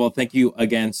incredible. Thank you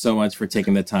again so much for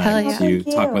taking the time to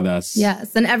talk with us.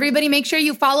 Yes. And everybody make sure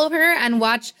you follow her and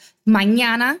watch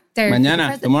Mañana.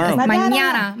 Tomorrow.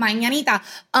 Mañanita.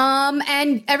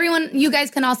 And everyone, you guys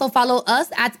can also follow us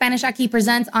at Spanish Aquí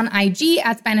Presents on IG,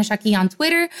 at Spanish Aquí on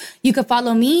Twitter. You can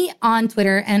follow me on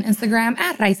Twitter and Instagram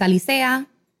at Raiza Licea.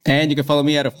 And you can follow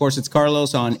me at, of course, it's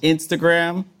Carlos on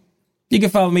Instagram. You can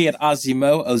follow me at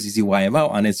Ozzymo, OZZYMO,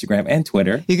 on Instagram and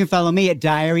Twitter. You can follow me at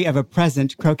Diary of a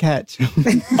Present Croquette.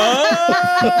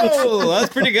 Oh,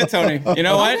 that's pretty good, Tony. You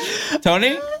know what,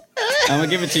 Tony? I'm going to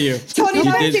give it to you. Tony,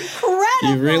 that was incredible.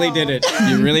 You really did it.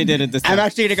 You really did it this time. I'm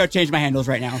actually going to go change my handles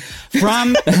right now.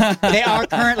 They are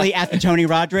currently at the Tony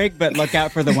Roderick, but look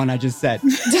out for the one I just said.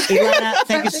 Ilana,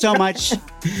 thank you so much.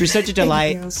 You're such a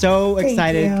delight. So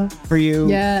excited for you.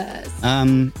 Yes.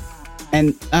 And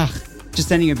just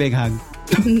sending you a big hug.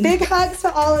 Big hugs to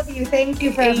all of you. Thank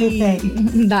you for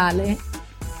everything. Dale.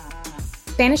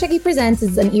 Spanish Aquí Presents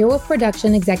is an Earwolf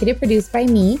production executive produced by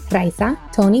me, Raiza,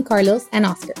 Tony, Carlos, and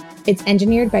Oscar. It's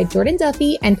engineered by Jordan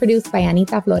Duffy and produced by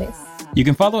Anita Flores. You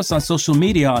can follow us on social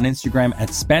media on Instagram at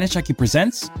Spanish Aquí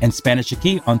Presents and Spanish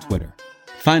Aquí on Twitter.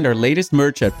 Find our latest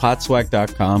merch at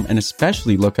podswag.com and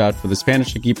especially look out for the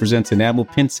Spanish Aquí Presents enamel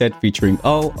pin set featuring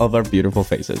all of our beautiful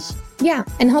faces. Yeah,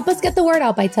 and help us get the word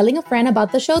out by telling a friend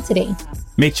about the show today.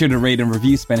 Make sure to rate and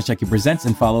review Spanish Aquí Presents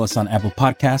and follow us on Apple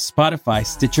Podcasts, Spotify,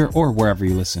 Stitcher, or wherever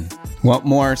you listen. Want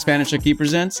more Spanish Aquí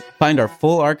Presents? Find our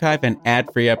full archive and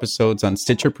ad-free episodes on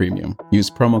Stitcher Premium.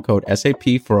 Use promo code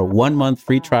SAP for a 1-month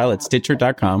free trial at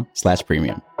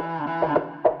stitcher.com/premium.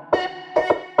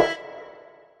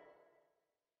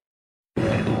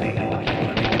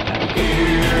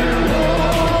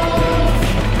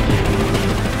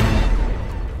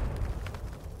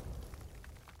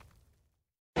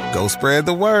 Go spread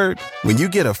the word. When you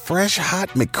get a fresh, hot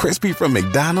McCrispy from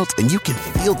McDonald's and you can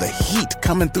feel the heat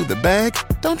coming through the bag,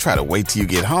 don't try to wait till you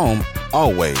get home.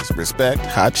 Always respect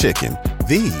hot chicken.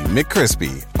 The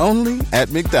McCrispy, only at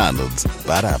McDonald's.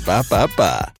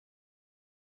 Ba-da-ba-ba-ba.